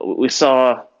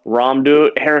Rahm do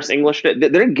it, Harris English, they're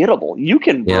gettable. You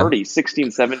can birdie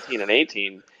 16, 17, and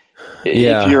 18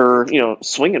 if you're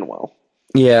swinging well.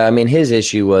 Yeah, I mean, his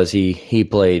issue was he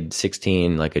played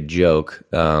 16 like a joke.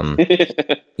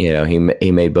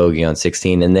 He made bogey on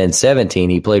 16, and then 17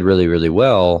 he played really, really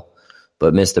well,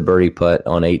 but missed the birdie putt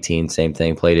on 18. Same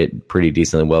thing, played it pretty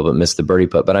decently well, but missed the birdie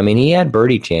putt. But I mean, he had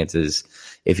birdie chances.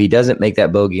 If he doesn't make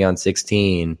that bogey on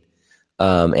 16,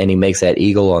 and he makes that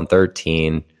eagle on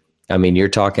 13, I mean, you're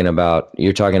talking about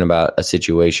a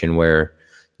situation where,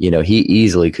 he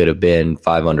easily could have been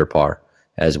 5 under par.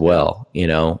 as well.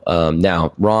 Now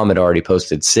Rahm had already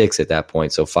posted 6 at that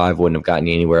point, so 5 wouldn't have gotten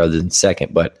you anywhere other than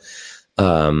second. But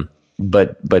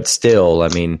still, I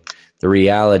mean, the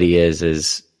reality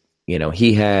is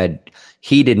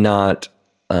he did not,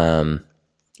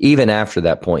 even after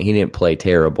that point, he didn't play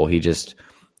terrible. He just,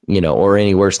 or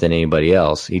any worse than anybody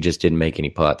else. He just didn't make any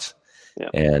putts. Yeah.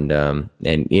 And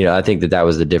I think that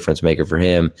was the difference maker for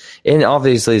him. And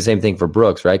obviously the same thing for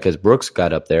Brooks, right? Because Brooks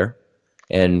got up there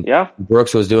and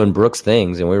Brooks was doing Brooks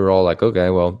things, and we were all like, okay,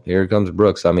 well, here comes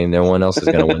Brooks. I mean, no one else is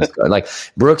going to win. Like,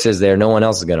 Brooks is there. No one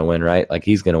else is going to win, right? Like,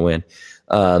 he's going to win.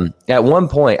 At one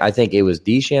point, I think it was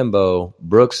DeChambeau,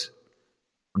 Brooks,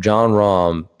 Jon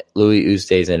Rahm, Louis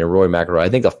Oosthuizen, and Rory McIlroy. I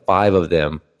think the 5 of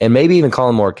them, and maybe even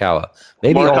Colin Morikawa.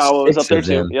 Maybe all 6 of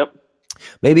them. Yep.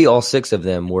 Maybe all 6 of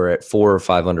them were at 4 or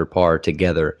 5 under par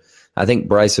together. I think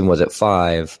Bryson was at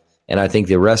 5, and I think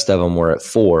the rest of them were at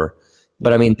 4.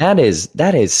 But I mean, that is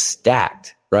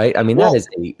stacked, right? I mean,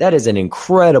 that is an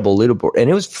incredible leaderboard,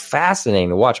 and it was fascinating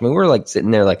to watch. I mean, we were like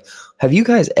sitting there like, have you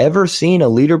guys ever seen a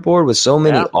leaderboard with so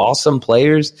many awesome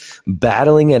players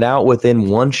battling it out within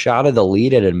one shot of the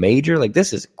lead at a major? Like,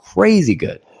 this is crazy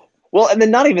good. Well, and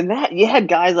then not even that. You had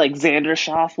guys like Xander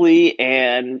Schauffele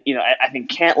and, I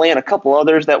think Cantlay and a couple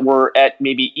others that were at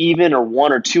maybe even or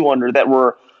 1 or 2 under that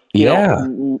were,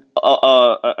 a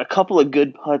couple of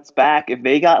good putts back. If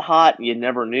they got hot, you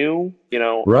never knew,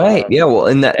 Right. Yeah. Well,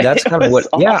 and that's kind of what,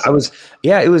 awesome.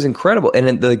 It was incredible.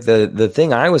 And the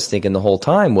thing I was thinking the whole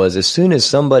time was, as soon as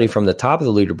somebody from the top of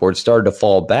the leaderboard started to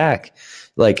fall back,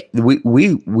 like we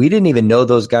didn't even know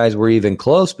those guys were even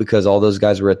close because all those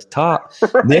guys were at the top.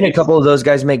 Right. Then a couple of those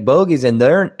guys make bogeys, and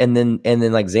then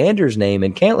like Xander's name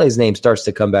and Cantlay's name starts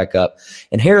to come back up,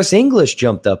 and Harris English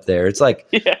jumped up there. It's like,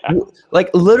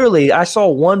 like literally, I saw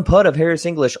one putt of Harris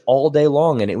English all day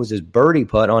long, and it was his birdie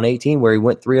putt on 18 where he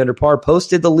went 3 under par,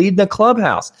 posted the lead in the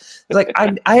clubhouse. It's like I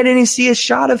didn't even see a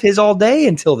shot of his all day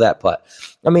until that putt.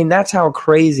 I mean, that's how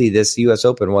crazy this U.S.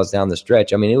 Open was down the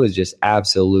stretch. I mean, it was just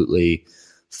absolutely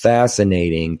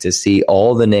fascinating to see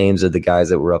all the names of the guys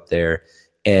that were up there,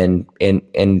 and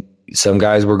some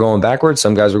guys were going backwards,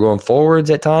 some guys were going forwards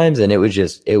at times, and it was like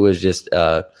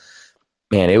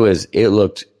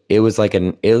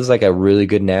a really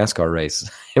good NASCAR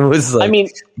race. It was like, I mean,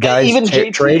 guys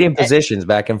even trading positions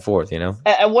back and forth.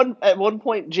 At one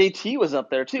point, JT was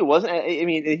up there too, wasn't it? I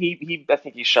mean, I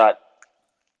think he shot.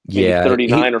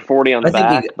 39 or 40 on the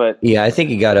back, I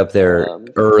think he got up there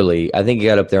early. I think he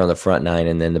got up there on the front 9,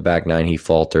 and then the back 9 he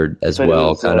faltered as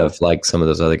well, kind of like some of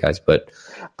those other guys. But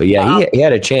yeah, he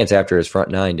had a chance after his front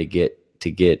 9 to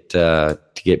get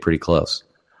pretty close.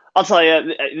 I'll tell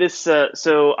you this.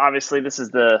 So obviously, this is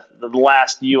the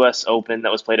last U.S. Open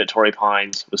that was played at Torrey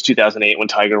Pines. It was 2008 when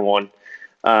Tiger won.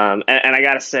 And I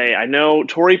got to say, I know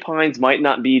Torrey Pines might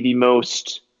not be the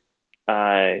most.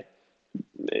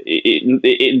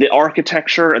 The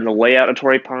architecture and the layout of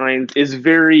Torrey Pines is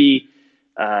very,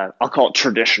 I'll call it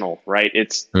traditional, right?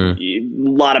 It's a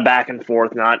lot of back and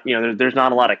forth. There's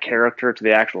not a lot of character to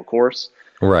the actual course,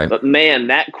 right? But man,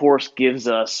 that course gives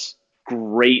us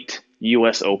great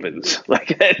U.S. Opens.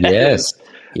 Like, yes,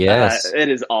 it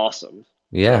is awesome.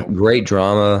 Yeah, great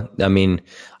drama. I mean,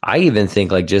 I even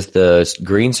think like just the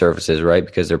green surfaces, right?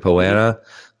 Because they're Poa annua,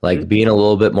 like being a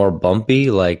little bit more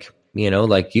bumpy, like.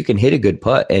 Like you can hit a good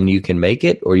putt and you can make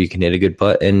it, or you can hit a good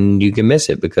putt and you can miss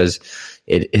it because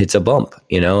it's a bump,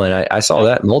 and I saw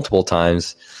that multiple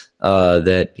times,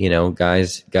 that,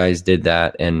 guys did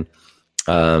that. And,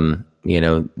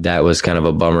 that was kind of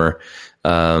a bummer.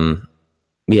 But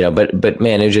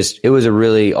man, it was a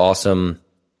really awesome,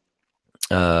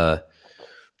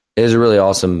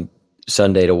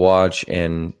 Sunday to watch.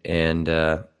 And,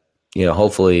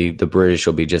 hopefully the British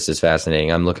will be just as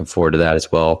fascinating. I'm looking forward to that as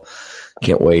well.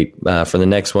 Can't wait for the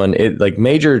next one. Like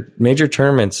major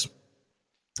tournaments,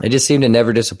 they just seem to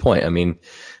never disappoint. I mean,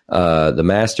 the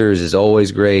Masters is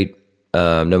always great.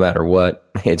 No matter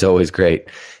what, it's always great.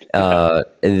 I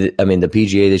mean, the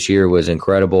PGA this year was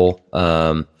incredible.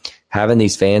 Having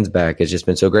these fans back has just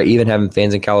been so great. Even having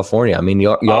fans in California. I mean,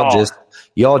 y'all awesome.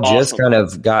 Just kind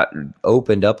of got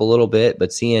opened up a little bit,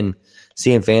 but seeing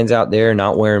fans out there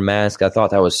not wearing masks, I thought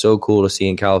that was so cool to see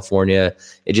in California.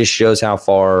 It just shows how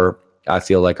far I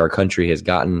feel like our country has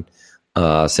gotten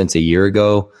since a year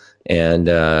ago. And,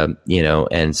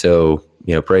 and so,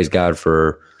 praise God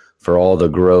for all the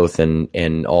growth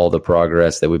and all the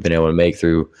progress that we've been able to make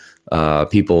through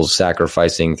people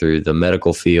sacrificing through the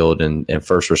medical field and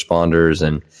first responders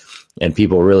and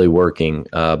people really working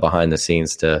behind the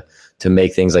scenes to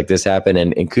make things like this happen.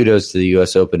 And kudos to the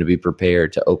U.S. Open to be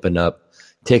prepared to open up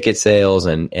ticket sales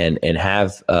and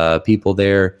have people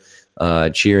there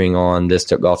cheering on this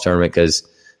golf tournament because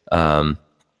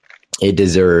it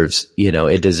deserves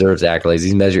accolades.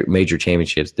 These major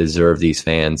championships deserve these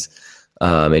fans.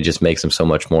 It just makes them so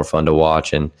much more fun to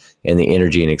watch, and the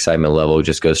energy and excitement level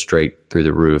just goes straight through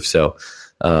the roof. So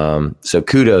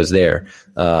kudos there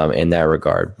in that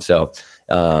regard. So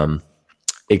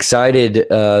excited,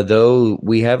 though.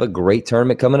 We have a great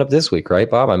tournament coming up this week, right,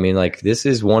 Bob? I mean, like, this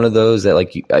is one of those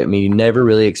that, you never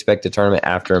really expect a tournament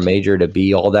after a major to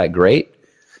be all that great.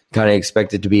 Kind of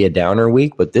expect it to be a downer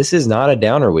week, but this is not a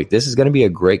downer week. This is going to be a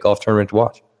great golf tournament to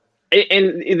watch.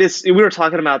 And we were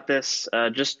talking about this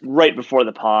just right before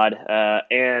the pod,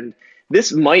 and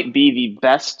this might be the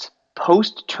best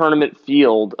post-tournament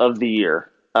field of the year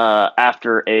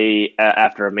after a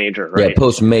major, right? Yeah,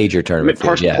 post-major tournament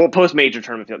field. Yeah, post-major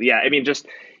tournament field. Yeah, I mean, just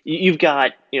you've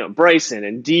got Bryson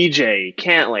and DJ,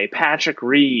 Cantlay, Patrick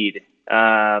Reed,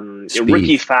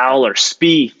 Ricky Fowler,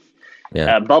 Spieth,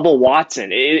 Bubba Watson.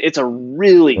 It's a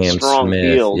really strong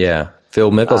field. Yeah, Phil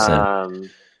Mickelson.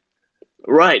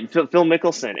 Right, Phil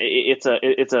Mickelson. It's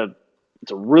a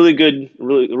really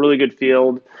good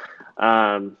field.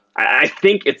 I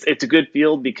think it's a good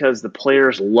field because the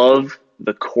players love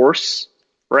the course,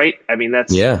 right? I mean,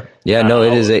 that's no,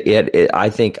 it is. I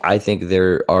think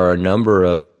there are a number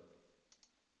of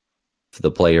the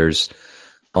players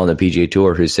on the PGA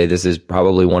Tour who say this is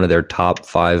probably one of their top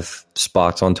 5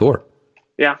 spots on tour.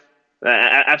 Yeah,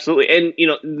 absolutely. And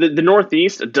the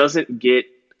Northeast doesn't get.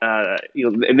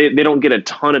 They don't get a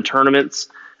ton of tournaments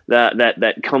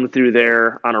that come through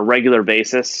there on a regular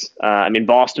basis. I mean,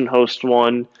 Boston hosts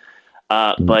one,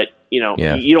 but you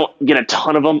don't get a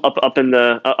ton of them up in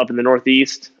the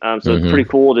Northeast. So it's pretty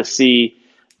cool to see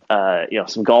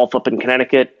some golf up in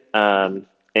Connecticut. And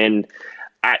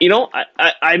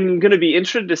I'm going to be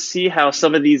interested to see how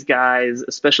some of these guys,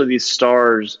 especially these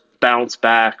stars, bounce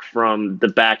back from the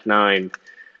back nine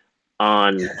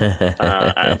on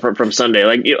from Sunday.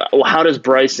 Like, how does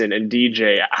Bryson and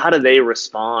DJ, how do they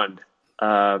respond?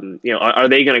 Are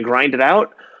they going to grind it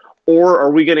out, or are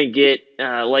we going to get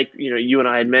you and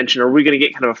I had mentioned, are we going to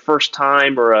get kind of a first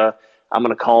time or I'm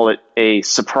going to call it a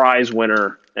surprise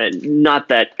winner? And not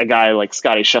that a guy like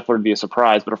Scotty Scheffler would be a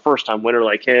surprise, but a first time winner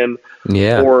like him.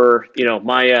 Yeah. Or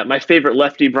my favorite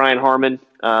lefty, Brian Harman.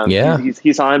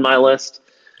 He's on my list.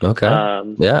 Okay.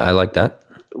 I like that.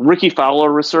 Ricky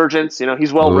Fowler resurgence.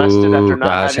 He's well rested after not.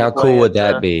 Gosh, how cool would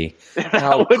that be?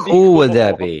 How cool would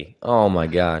that be? Oh my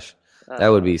gosh, that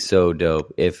would be so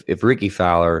dope. If Ricky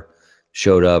Fowler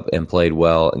showed up and played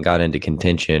well and got into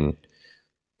contention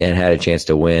and had a chance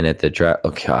to win at the track.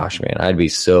 Oh gosh, man, I'd be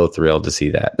so thrilled to see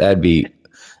that.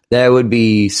 That would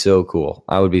be so cool.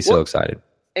 I would be so excited.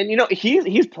 And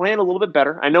he's playing a little bit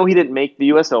better. I know he didn't make the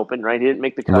U.S. Open, right? He didn't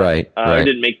make the cut. Right. He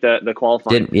didn't make the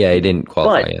qualifying. He didn't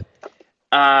qualify yet.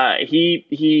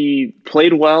 He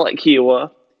played well at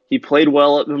Kiowa. He played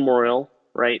well at Memorial,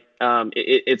 right?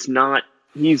 It's not,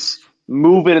 he's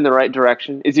moving in the right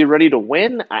direction. Is he ready to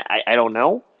win? I don't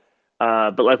know.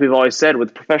 But like we've always said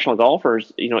with professional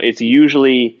golfers, it's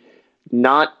usually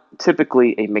not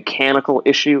typically a mechanical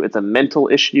issue. It's a mental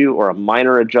issue or a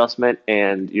minor adjustment,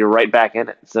 and you're right back in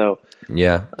it. So,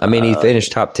 yeah, I mean, he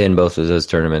finished top 10 both of those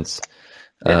tournaments.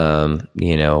 Coming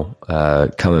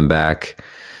back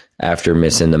after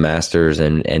missing the Masters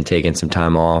and taking some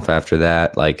time off after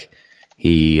that, like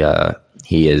he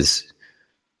has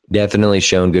definitely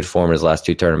shown good form in his last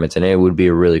 2 tournaments, and it would be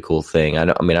a really cool thing. I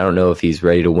don't know if he's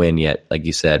ready to win yet, like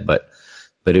you said, but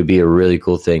it'd be a really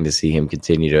cool thing to see him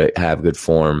continue to have good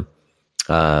form,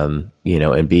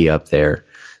 and be up there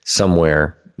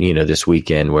somewhere, this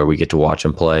weekend where we get to watch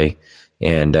him play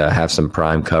and have some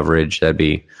prime coverage. That'd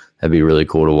be really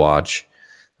cool to watch.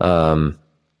 A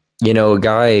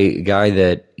guy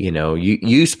that,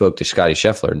 you spoke to Scotty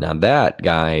Scheffler. Now that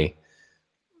guy,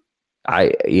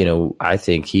 I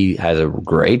think he has a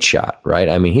great shot, right?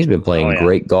 I mean, he's been playing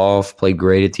great golf, played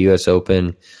great at the U.S.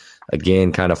 Open.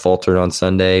 Again, kind of faltered on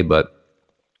Sunday, but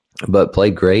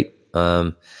played great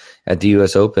at the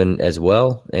U.S. Open as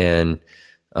well. And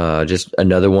just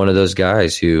another one of those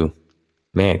guys who,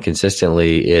 man,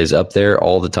 consistently is up there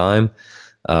all the time.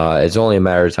 It's only a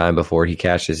matter of time before he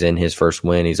cashes in his first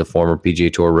win. He's a former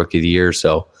PGA Tour Rookie of the Year.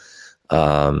 So,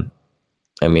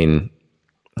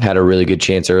 had a really good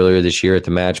chance earlier this year at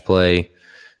the match play.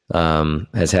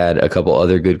 Has had a couple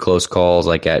other good close calls,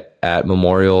 like at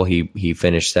Memorial. He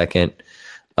finished second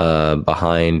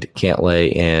behind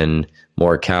Cantlay and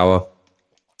Morikawa.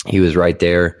 He was right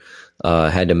there. I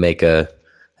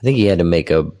think he had to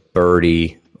make a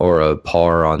birdie or a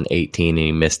par on 18, and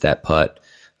he missed that putt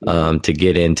to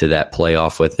get into that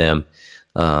playoff with them.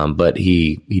 But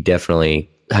he definitely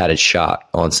had a shot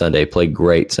on Sunday. Played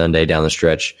great Sunday down the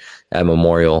stretch at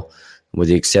Memorial, with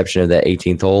the exception of that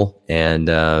 18th hole. And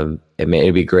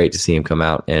it'd be great to see him come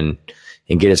out and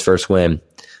get his first win.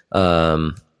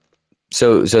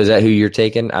 So is that who you're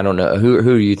taking? I don't know.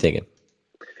 Who are you thinking?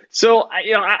 So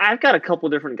I've got a couple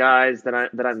different guys that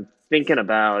I'm thinking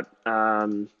about.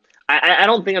 I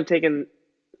don't think I'm taking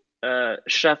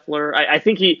Scheffler. I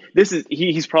think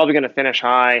he's probably going to finish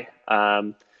high.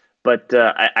 But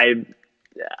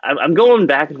I'm going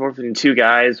back and forth between two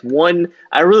guys. One,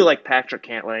 I really like Patrick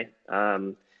Cantlay.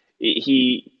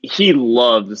 He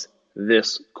loves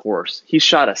this course. He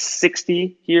shot a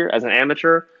 60 here as an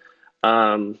amateur,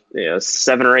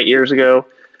 7 or 8 years ago.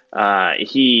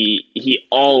 He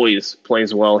always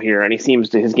plays well here, and his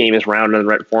game is rounded in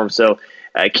the right form. So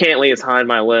Cantlay is high on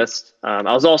my list.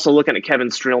 I was also looking at Kevin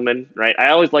Streelman. Right, I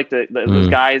always like those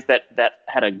guys that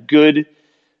had a good,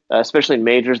 especially in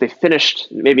majors. They finished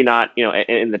maybe not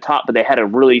in the top, but they had a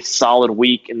really solid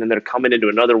week, and then they're coming into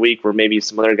another week where maybe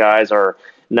some other guys are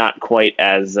not quite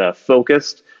as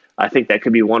focused. I think that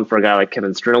could be one for a guy like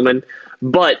Kevin Streelman.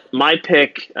 But my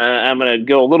pick, I'm going to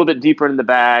go a little bit deeper in the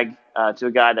bag to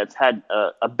a guy that's had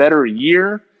a better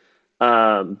year.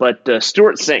 But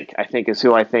Stuart Sink, I think, is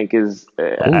who I think is.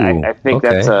 I think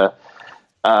okay.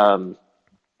 that's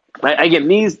again,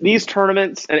 these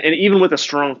tournaments, and even with a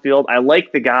strong field, I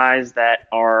like the guys that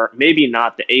are maybe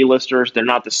not the A-listers, they're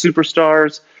not the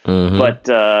superstars, but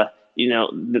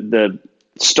the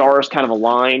stars kind of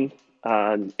align.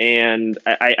 And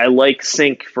I like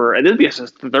Sink this would be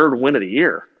his third win of the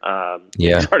year.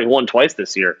 He's already won twice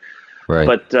this year. Right.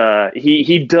 But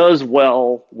he does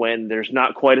well when there's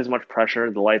not quite as much pressure.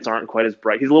 The lights aren't quite as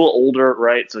bright. He's a little older,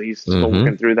 right? So he's still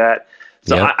working through that.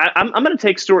 So I'm going to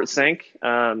take Stuart Sink.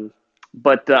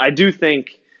 But I do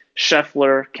think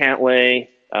Scheffler, Cantlay,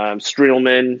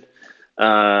 Streelman,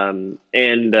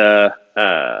 and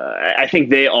I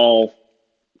think they all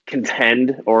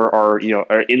contend or are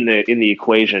in the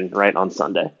equation right on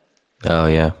Sunday. Oh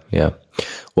yeah.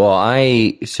 Well,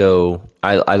 I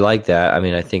like that. I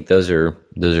mean, I think those are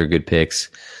good picks.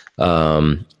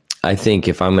 I think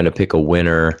if I'm going to pick a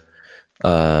winner,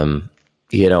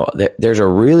 there's a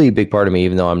really big part of me,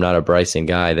 even though I'm not a Bryson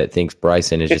guy, that thinks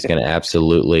Bryson is just going to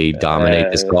absolutely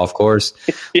dominate this golf course.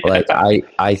 Yeah. Like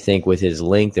I think with his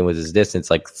length and with his distance,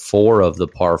 like 4 of the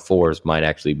par 4s might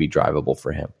actually be drivable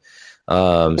for him.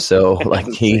 So like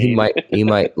he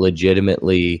might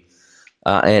legitimately,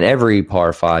 and every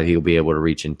par 5 he'll be able to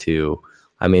reach into.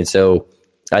 I mean, so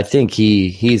I think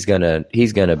he's gonna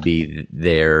be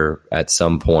there at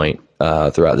some point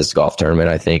throughout this golf tournament.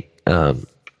 I think,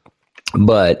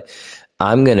 but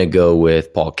I'm gonna go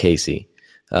with Paul Casey.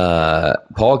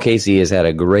 Paul Casey has had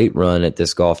a great run at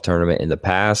this golf tournament in the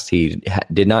past. He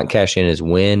did not cash in his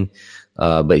win,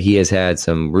 but he has had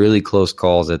some really close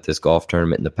calls at this golf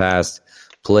tournament in the past.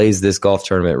 Plays this golf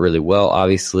tournament really well.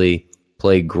 Obviously,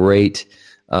 played great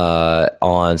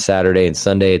on Saturday and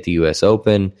Sunday at the U.S.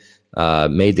 Open.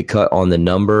 Made the cut on the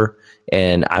number,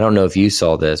 and I don't know if you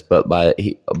saw this, but by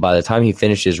the time he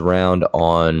finished his round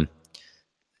on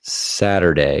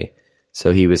Saturday,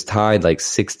 so he was tied like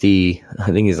 60. I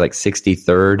think he's like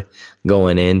 63rd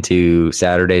going into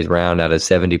Saturday's round. Out of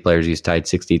 70 players, he's tied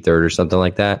 63rd or something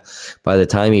like that. By the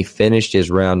time he finished his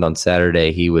round on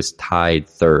Saturday, he was tied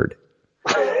 3rd.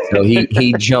 So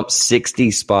he jumped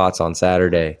 60 spots on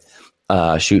Saturday,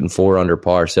 shooting 4 under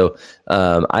par. So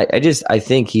I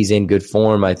think he's in good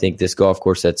form. I think this golf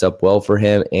course sets up well for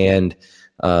him, and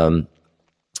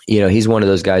he's one of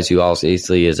those guys who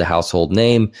obviously is a household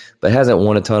name, but hasn't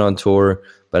won a ton on tour.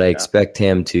 But I expect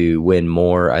him to win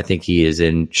more. I think he is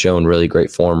shown really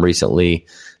great form recently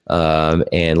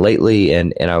and lately,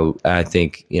 and I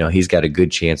think he's got a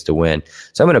good chance to win.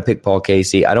 So I'm going to pick Paul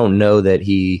Casey. I don't know that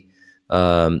he.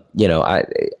 Like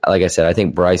I said, I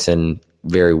think Bryson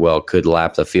very well could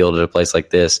lap the field at a place like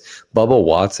this. Bubba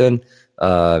Watson,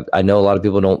 I know a lot of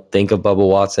people don't think of Bubba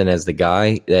Watson as the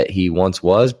guy that he once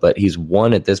was, but he's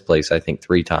won at this place, I think,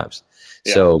 3 times.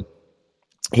 Yeah. So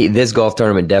this golf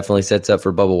tournament definitely sets up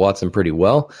for Bubba Watson pretty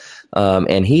well.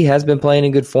 And he has been playing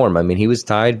in good form. I mean, he was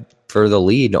tied for the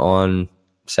lead on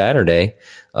Saturday,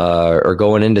 or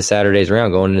going into Saturday's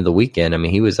round, going into the weekend. I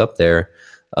mean, he was up there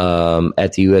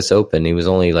at the U.S. Open. He was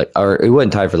only he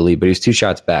wasn't tied for the lead, but he was 2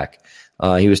 shots back.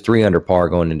 He was 3 under par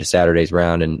going into Saturday's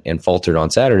round and faltered on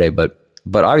Saturday. But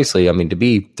obviously, I mean, to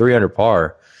be 3 under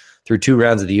par through 2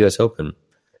 rounds of the U.S. Open,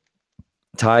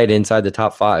 tied inside the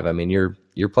top 5, I mean,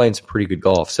 you're playing some pretty good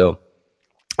golf. So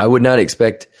I would not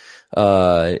expect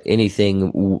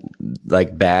anything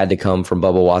like bad to come from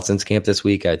Bubba Watson's camp this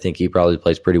week. I think he probably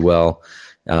plays pretty well,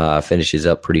 finishes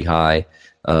up pretty high.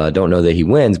 Don't know that he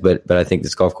wins, but I think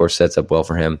this golf course sets up well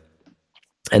for him.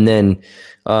 And then,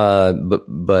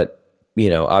 but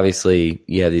obviously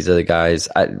you have these other guys.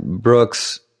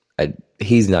 Brooks,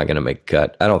 he's not going to make a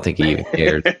cut. I don't think he even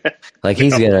cares. I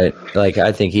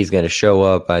think he's going to show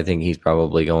up. I think he's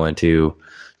probably going to,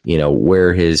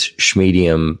 wear his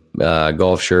schmedium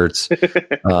golf shirts,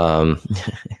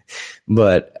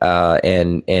 but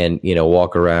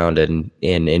walk around and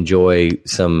enjoy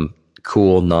some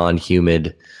cool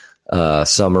non-humid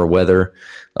summer weather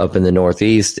up in the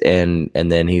Northeast, and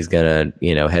then he's gonna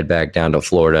head back down to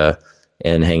Florida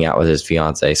and hang out with his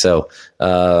fiance. So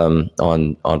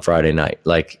on Friday night,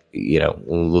 let's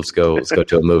go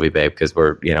to a movie, babe, because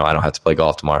we're I don't have to play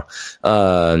golf tomorrow.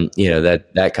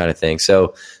 That kind of thing.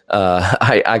 So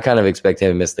I kind of expect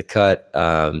him to miss the cut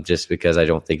just because I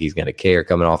don't think he's going to care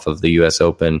coming off of the U.S.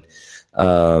 Open.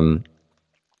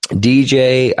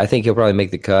 DJ, I think he'll probably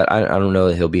make the cut. I don't know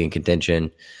that he'll be in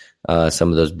contention. Some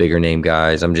of those bigger name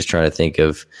guys. I'm just trying to think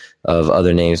of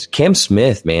other names. Cam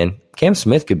Smith, man. Cam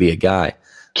Smith could be a guy.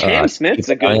 Cam Smith's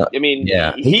a good.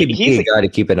 He could be a guy to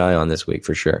keep an eye on this week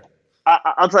for sure.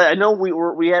 I'll tell you. I know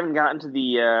we haven't gotten to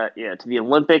the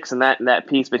Olympics and that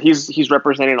piece, but he's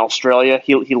representing Australia.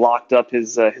 He locked up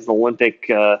his Olympic.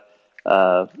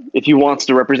 If he wants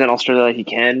to represent Australia, he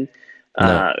can.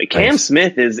 Cam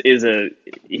Smith is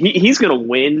he's going to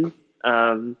win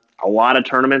a lot of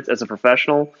tournaments as a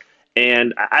professional,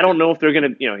 and I don't know if they're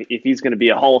going to if he's going to be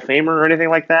a Hall of Famer or anything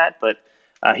like that, but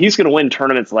he's going to win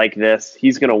tournaments like this.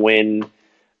 He's going to win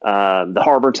the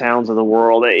Harbor Towns of the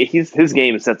world. His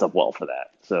game sets up well for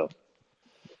that. So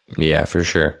yeah, for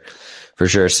sure.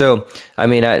 So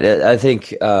I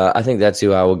think that's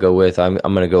who I will go with. I'm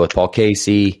going to go with Paul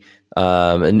Casey.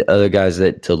 And other guys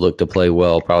to look to play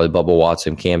well, probably Bubba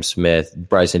Watson, Cam Smith,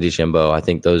 Bryson DeChambeau. I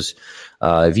think those,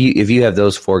 if you have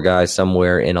those four guys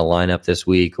somewhere in a lineup this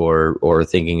week, or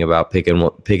thinking about picking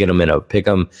them in a pick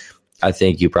 'em, I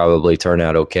think you probably turn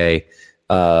out okay.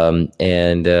 I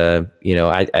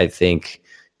think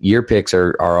your picks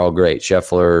are all great.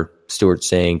 Scheffler, Stewart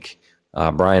Cink,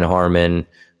 Brian Harman.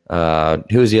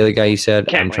 Who was the other guy you said?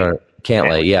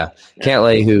 Cantlay, yeah.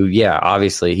 Cantlay, who,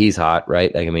 obviously he's hot,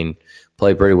 right?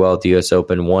 Played pretty well at the U.S.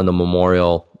 Open, won the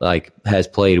Memorial, has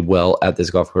played well at this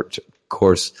golf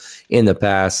course in the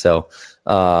past. So,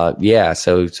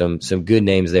 so some good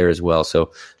names there as well. So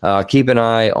keep an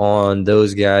eye on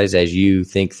those guys as you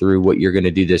think through what you're going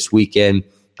to do this weekend.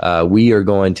 We are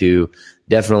going to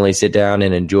definitely sit down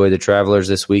and enjoy the Travelers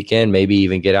this weekend, maybe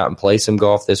even get out and play some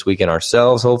golf this weekend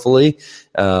ourselves, hopefully.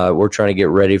 We're trying to get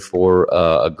ready for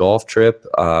a golf trip.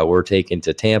 We're taking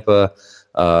to Tampa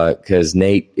because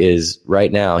Nate is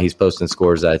right now, he's posting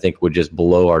scores that I think would just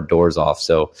blow our doors off.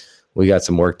 So we got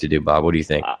some work to do, Bob. What do you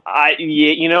think? I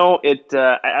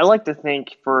like to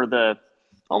think for the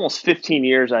almost 15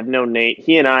 years I've known Nate,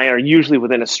 he and I are usually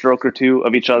within a stroke or two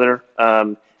of each other.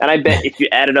 And I bet if you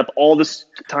added up all the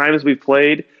times we've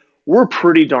played, we're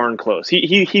pretty darn close.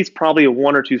 He's probably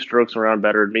one or two strokes around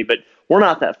better than me, but we're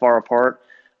not that far apart.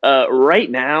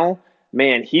 Right now,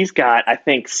 man, he's got, I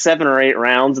think, 7 or 8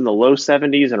 rounds in the low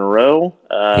 70s in a row.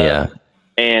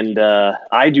 And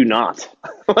I do not.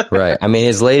 Right.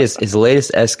 His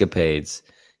latest escapades,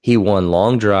 he won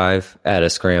long drive at a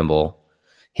scramble.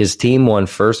 His team won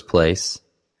first place.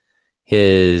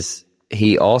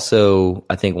 He also,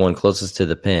 I think, won closest to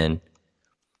the pin.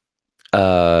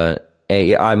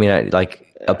 Apparently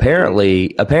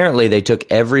they took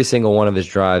every single one of his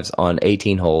drives on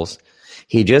 18 holes.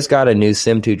 He just got a new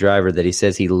Sim2 driver that he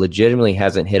says he legitimately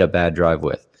hasn't hit a bad drive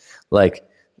with.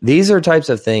 These are types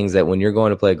of things that when you're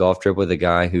going to play a golf trip with a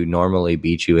guy who normally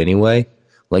beats you anyway,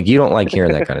 you don't like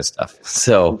hearing that kind of stuff.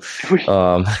 So,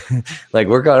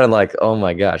 we're kind of oh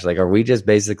my gosh, are we just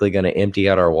basically going to empty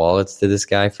out our wallets to this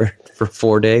guy for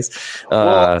 4 days?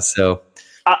 I'll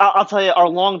tell you, our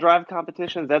long drive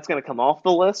competitions, that's going to come off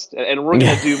the list, and we're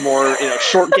going to do more,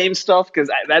 short game stuff because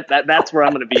that's where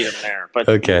I'm going to be in there. But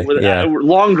okay,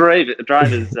 long drive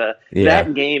is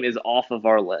that game is off of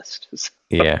our list.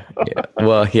 Yeah.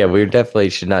 Well, we definitely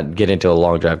should not get into a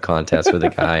long drive contest with a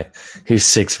guy who's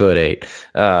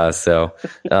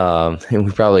 6'8".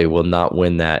 We probably will not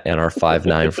win that in our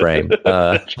 5'9" frame.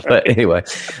 But anyway,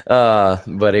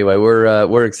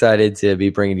 we're excited to be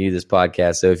bringing you this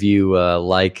podcast. So if you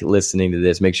like listening to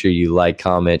this, make sure you like,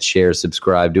 comment, share,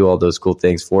 subscribe, do all those cool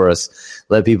things for us.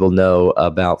 Let people know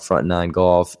about Front 9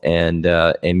 Golf and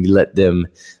let them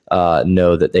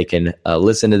know that they can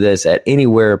listen to this at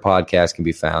anywhere a podcast can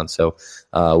be found. So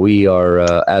we are,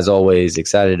 as always,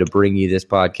 excited to bring you this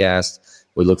podcast.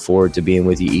 We look forward to being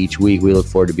with you each week. We look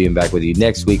forward to being back with you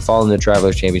next week following the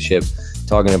Travelers Championship,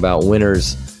 talking about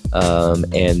winners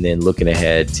and then looking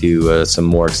ahead to some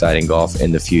more exciting golf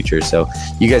in the future. So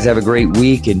you guys have a great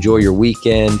week. Enjoy your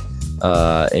weekend.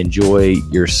 Enjoy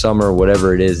your summer,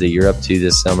 whatever it is that you're up to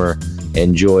this summer.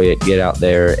 Enjoy it. Get out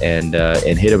there and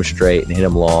hit them straight and hit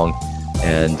them long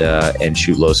and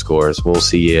shoot low scores. We'll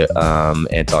see you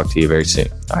and talk to you very soon.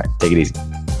 All right, take it easy.